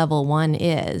what your level one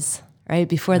is, right?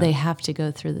 Before they have to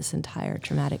go through this entire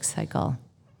traumatic cycle.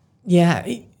 Yeah.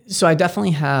 So I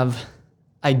definitely have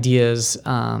ideas,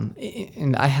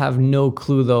 and I have no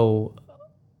clue, though,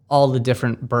 all the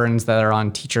different burdens that are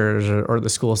on teachers or the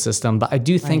school system. But I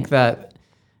do think that,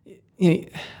 I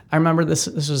remember this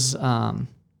was, I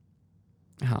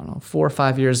don't know, 4 or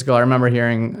 5 years ago, I remember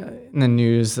hearing in the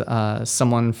news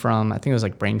someone from, I think it was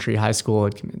Braintree High School,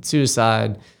 had committed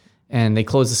suicide, and they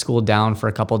closed the school down for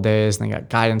a couple of days, and they got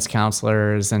guidance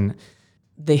counselors, and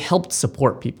they helped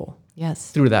support people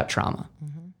through that trauma.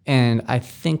 Mm-hmm. And I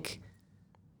think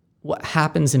what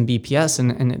happens in BPS,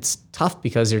 and it's tough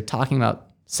because you're talking about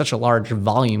such a large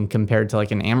volume compared to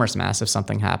an Amherst Mass. If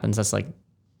something happens, that's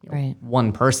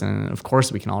one person, and of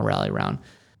course we can all rally around.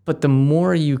 But the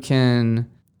more you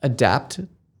can adapt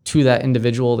to that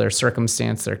individual, their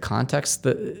circumstance, their context,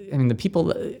 the people,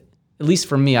 that, at least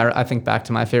for me, I think back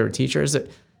to my favorite teachers,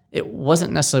 it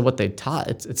wasn't necessarily what they taught.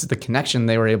 It's the connection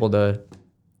they were able to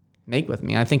make with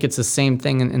me. I think it's the same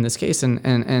thing in this case.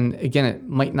 And again, it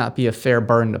might not be a fair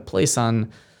burden to place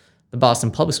on the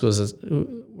Boston Public Schools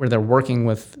where they're working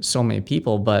with so many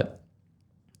people. But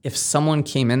if someone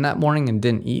came in that morning and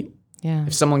didn't eat,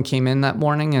 if someone came in that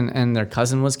morning and their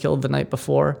cousin was killed the night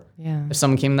before, if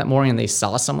someone came in that morning and they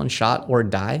saw someone shot or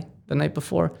die the night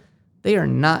before, they are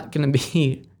not going to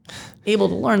be able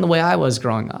to learn the way I was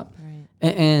growing up. Right.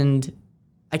 And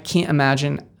I can't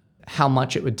imagine how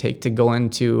much it would take to go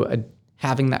into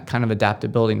having that kind of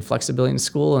adaptability and flexibility in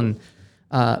school. And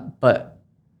but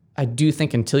I do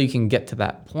think until you can get to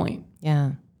that point,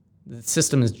 the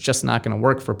system is just not going to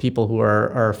work for people who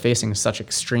are facing such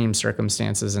extreme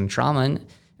circumstances and trauma, and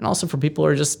also for people who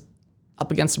are just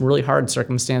up against some really hard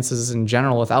circumstances in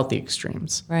general without the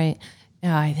extremes. Right.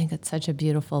 Yeah, I think it's such a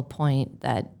beautiful point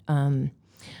that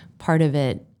part of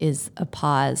it is a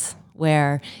pause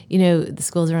where, the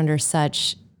schools are under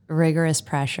such rigorous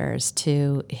pressures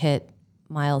to hit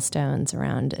milestones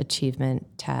around achievement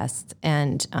tests,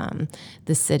 and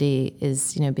the city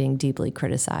is being deeply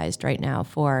criticized right now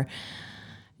for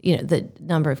the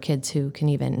number of kids who can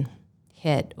even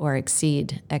hit or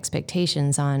exceed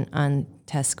expectations on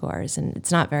test scores, and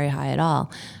it's not very high at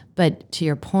all. But to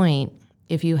your point,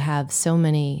 if you have so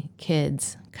many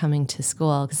kids coming to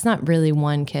school, 'cause it's not really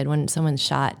one kid. When someone's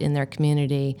shot in their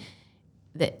community,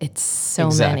 it's so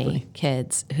many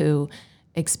kids who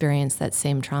experience that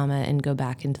same trauma and go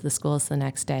back into the schools the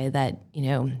next day that,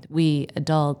 we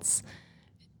adults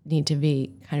need to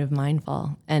be kind of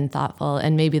mindful and thoughtful,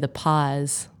 and maybe the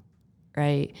pause,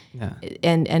 right? Yeah.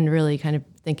 And really kind of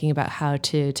thinking about how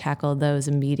to tackle those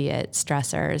immediate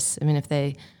stressors. I mean, if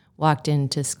they walked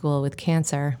into school with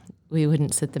cancer, we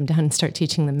wouldn't sit them down and start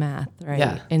teaching them math, right?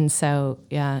 Yeah. And so,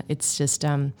 it's just,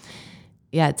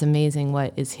 it's amazing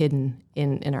what is hidden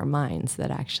in our minds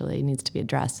that actually needs to be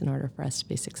addressed in order for us to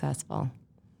be successful.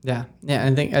 Yeah.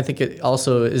 I think it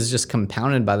also is just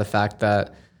compounded by the fact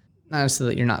that not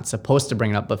necessarily that you're not supposed to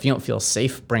bring it up, but if you don't feel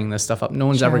safe bringing this stuff up, no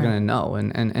one's ever going to know.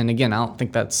 And again, I don't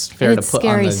think that's fair to put on the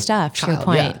scary stuff, child. To your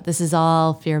point. Yeah. This is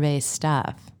all fear-based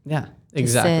stuff. Yeah,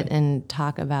 exactly. To sit and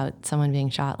talk about someone being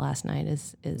shot last night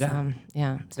is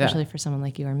especially for someone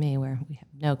like you or me where we have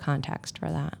no context for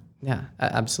that. Yeah,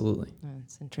 absolutely.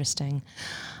 It's interesting.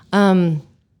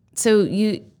 So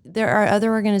there are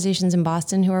other organizations in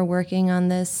Boston who are working on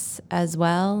this as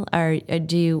well.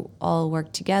 Do you all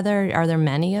work together? Are there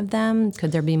many of them?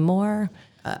 Could there be more?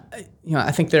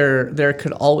 I think there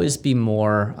could always be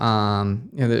more.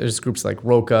 There's groups like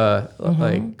ROCA,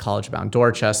 like College Bound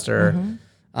Dorchester,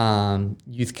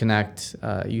 Youth Connect,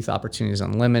 Youth Opportunities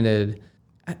Unlimited.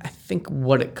 I think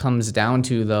what it comes down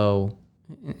to, though,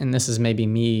 and this is maybe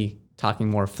me talking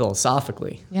more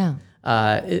philosophically,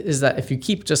 is that if you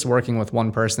keep just working with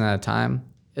one person at a time,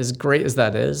 as great as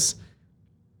that is,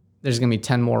 there's going to be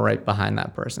 10 more right behind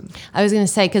that person. I was going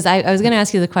to say, because I was going to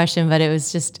ask you the question, but it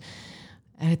was just,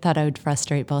 I thought I would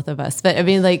frustrate both of us. But I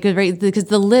mean, like, right, because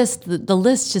the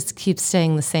list just keeps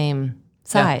staying the same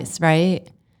size, right?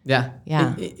 Yeah.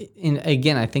 Yeah. And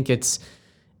again, I think it's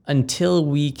until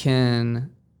we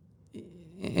can,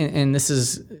 and this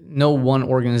is no one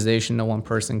organization, no one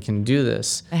person can do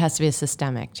this. It has to be a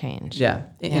systemic change. Yeah.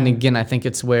 And again, I think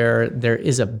it's where there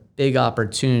is a big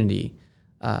opportunity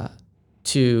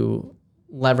to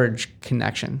leverage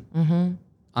connection,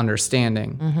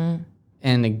 understanding,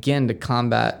 and again, to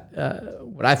combat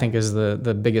what I think is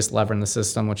the biggest lever in the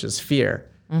system, which is fear,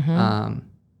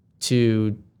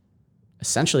 to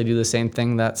essentially do the same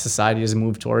thing that society has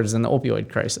moved towards in the opioid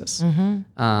crisis,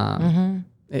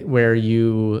 where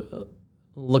you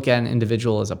look at an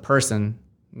individual as a person,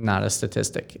 not a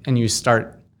statistic, and you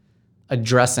start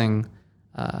addressing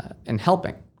and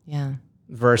helping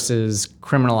versus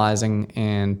criminalizing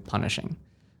and punishing.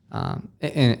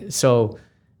 And so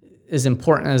as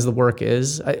important as the work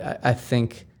is, I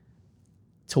think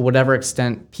to whatever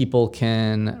extent people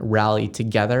can rally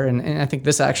together, and I think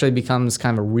this actually becomes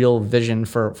kind of a real vision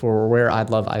for where I'd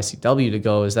love ICW to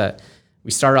go, is that we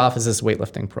start off as this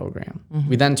weightlifting program.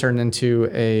 We then turned into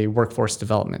a workforce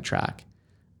development track.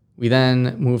 We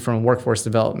then moved from a workforce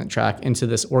development track into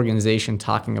this organization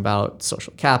talking about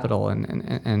social capital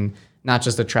and not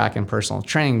just a track in personal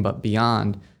training, but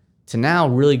beyond, to now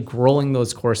really growing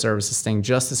those core services, staying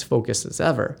just as focused as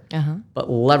ever, but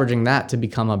leveraging that to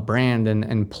become a brand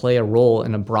and play a role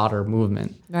in a broader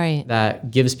movement that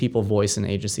gives people voice and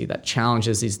agency, that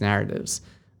challenges these narratives.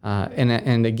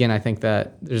 And again, I think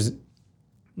that there's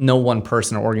no one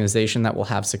person or organization that will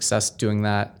have success doing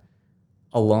that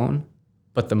alone,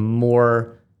 but the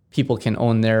more people can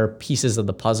own their pieces of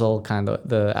the puzzle, kind of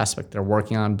the aspect they're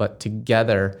working on, but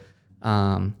together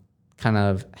kind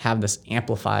of have this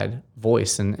amplified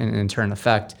voice and in turn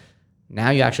effect,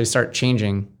 now you actually start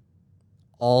changing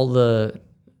a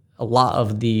lot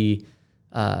of the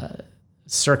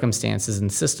circumstances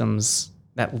and systems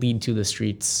that lead to the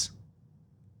streets,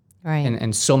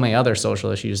 and so many other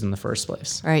social issues in the first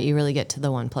place. Right, you really get to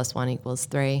the 1 + 1 =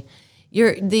 3.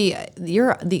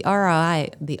 The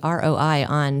ROI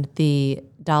on the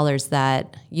dollars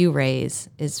that you raise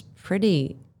is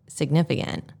pretty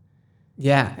significant.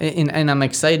 Yeah, and I'm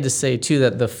excited to say, too,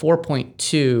 that the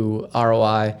 4.2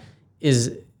 ROI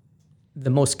is the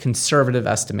most conservative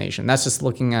estimation. That's just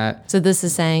looking at... So this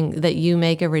is saying that you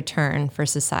make a return for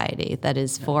society that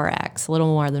is 4x, a little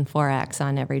more than 4x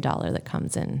on every dollar that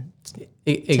comes in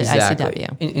exactly. to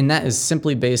ICW. And that is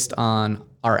simply based on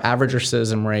our average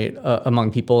recidivism rate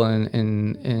among people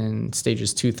in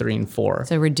stages 2, 3, and 4.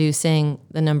 So reducing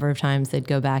the number of times they'd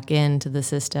go back into the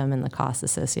system and the costs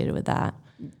associated with that.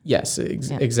 Yes,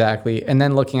 exactly. And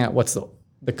then looking at what's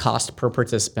the cost per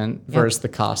participant versus the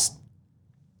cost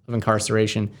of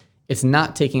incarceration. It's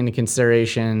not taking into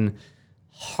consideration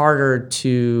harder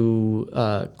to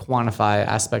quantify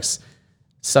aspects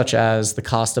such as the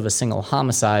cost of a single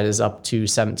homicide is up to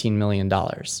 $17 million.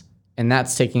 And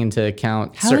that's taking into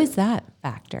account... How is that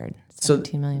factored?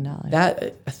 $17 million.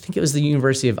 That, I think it was the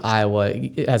University of Iowa.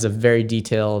 It has a very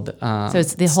detailed so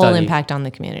it's the study. Whole impact on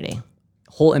the community.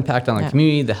 Whole impact on the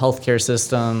community, the healthcare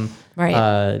system.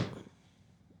 Right.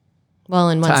 Well,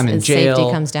 and once in safety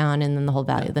jail. comes down and then the whole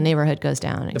value of the neighborhood goes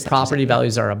down. The property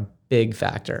values are a big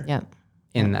factor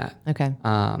in that. Okay.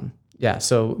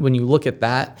 So when you look at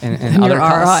that and other your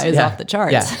costs, ROI is off the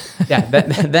charts.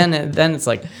 Then it's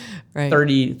like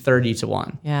 30 to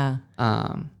 1. Yeah.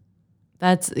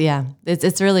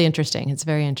 It's really interesting. It's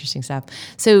very interesting stuff.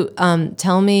 So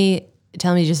tell me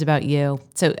just about you.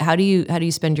 So how do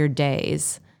you spend your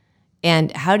days,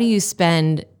 and how do you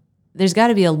spend? There's got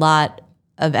to be a lot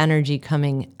of energy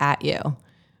coming at you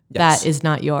that is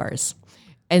not yours,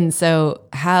 and so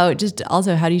how do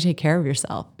you take care of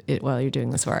yourself while you're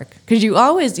doing this work? Because you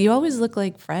always look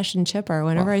like fresh and chipper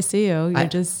whenever I see you. You're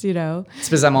it's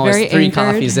because I'm always 3 anchored.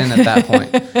 coffees in at that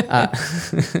point.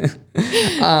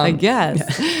 I guess.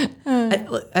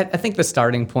 I think the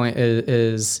starting point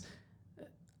is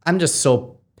I'm just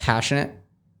so passionate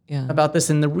about this.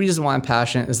 And the reason why I'm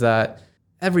passionate is that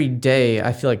every day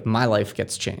I feel like my life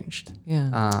gets changed.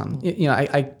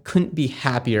 I couldn't be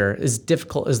happier, as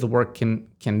difficult as the work can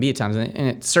be at times. And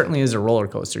it certainly is a roller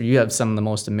coaster. You have some of the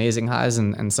most amazing highs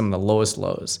and some of the lowest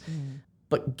lows.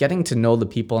 But getting to know the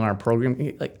people in our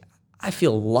program, like, I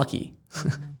feel lucky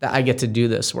that I get to do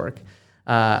this work.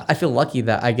 I feel lucky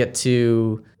that I get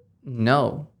to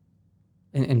know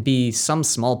and be some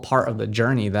small part of the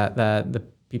journey that the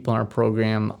people in our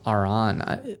program are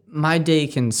on. My day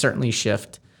can certainly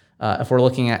shift. If we're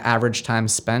looking at average time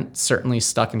spent, certainly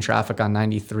stuck in traffic on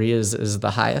 93 is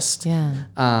the highest.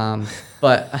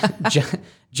 But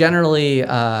generally,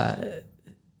 the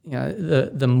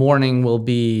morning will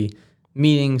be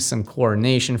meetings, some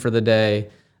coordination for the day.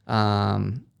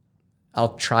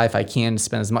 I'll try, if I can, to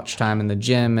spend as much time in the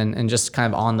gym and just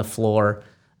kind of on the floor,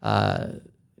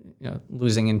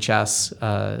 losing in chess,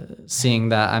 seeing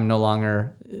that I'm no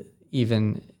longer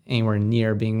even anywhere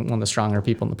near being one of the stronger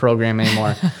people in the program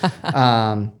anymore.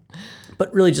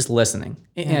 But really just listening.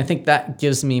 And I think that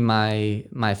gives me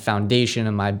my foundation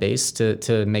and my base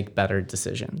to make better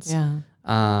decisions.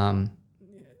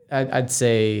 I'd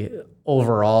say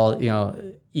overall,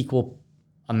 equal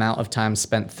amount of time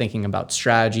spent thinking about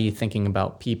strategy, thinking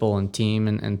about people and team,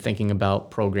 and thinking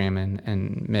about program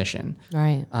and mission.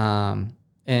 Right.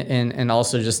 And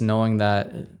also just knowing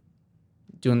that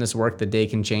doing this work, the day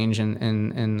can change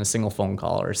in a single phone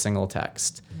call or a single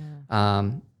text.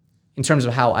 In terms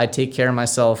of how I take care of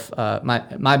myself,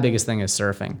 my biggest thing is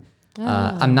surfing.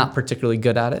 I'm not particularly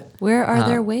good at it. Where are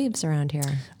there waves around here?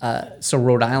 So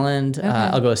Rhode Island,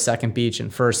 I'll go to Second Beach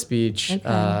and First Beach.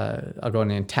 I'll go to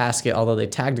Nantasket, although they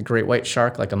tagged a great white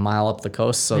shark like a mile up the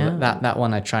coast. So that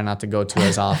one I try not to go to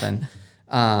as often.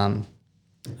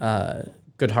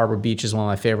 Good Harbor Beach is one of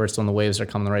my favorites when the waves are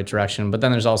coming the right direction. But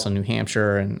then there's also New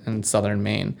Hampshire and southern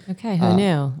Maine. Okay, who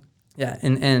knew? Yeah,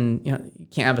 and you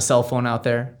can't have a cell phone out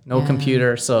there, no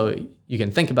computer, so you can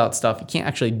think about stuff. You can't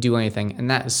actually do anything, and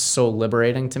that is so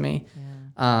liberating to me.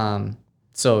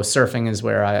 So surfing is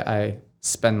where I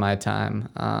spend my time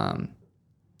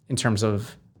in terms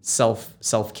of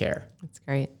self-care. That's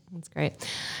great. That's great.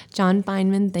 John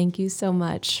Fineman, thank you so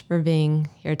much for being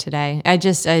here today. I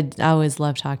always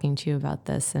love talking to you about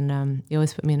this, and you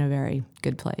always put me in a very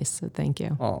good place, so thank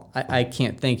you. Well, I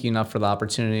can't thank you enough for the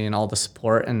opportunity and all the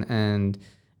support, and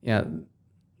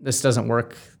this doesn't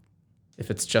work if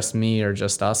it's just me or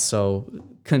just us, so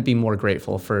couldn't be more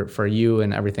grateful for you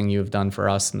and everything you have done for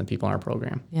us and the people in our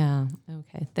program. Yeah,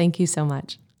 okay. Thank you so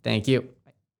much. Thank you.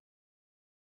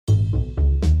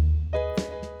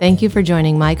 Thank you for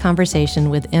joining my conversation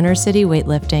with Inner City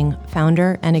Weightlifting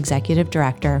founder and executive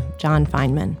director, John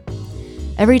Fineman.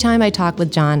 Every time I talk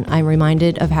with John, I'm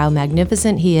reminded of how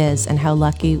magnificent he is and how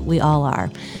lucky we all are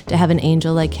to have an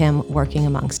angel like him working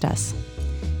amongst us.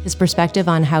 His perspective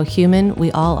on how human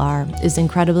we all are is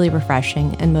incredibly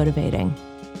refreshing and motivating.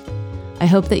 I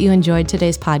hope that you enjoyed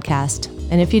today's podcast,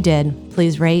 and if you did,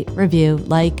 please rate, review,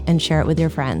 like, and share it with your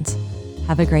friends.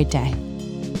 Have a great day.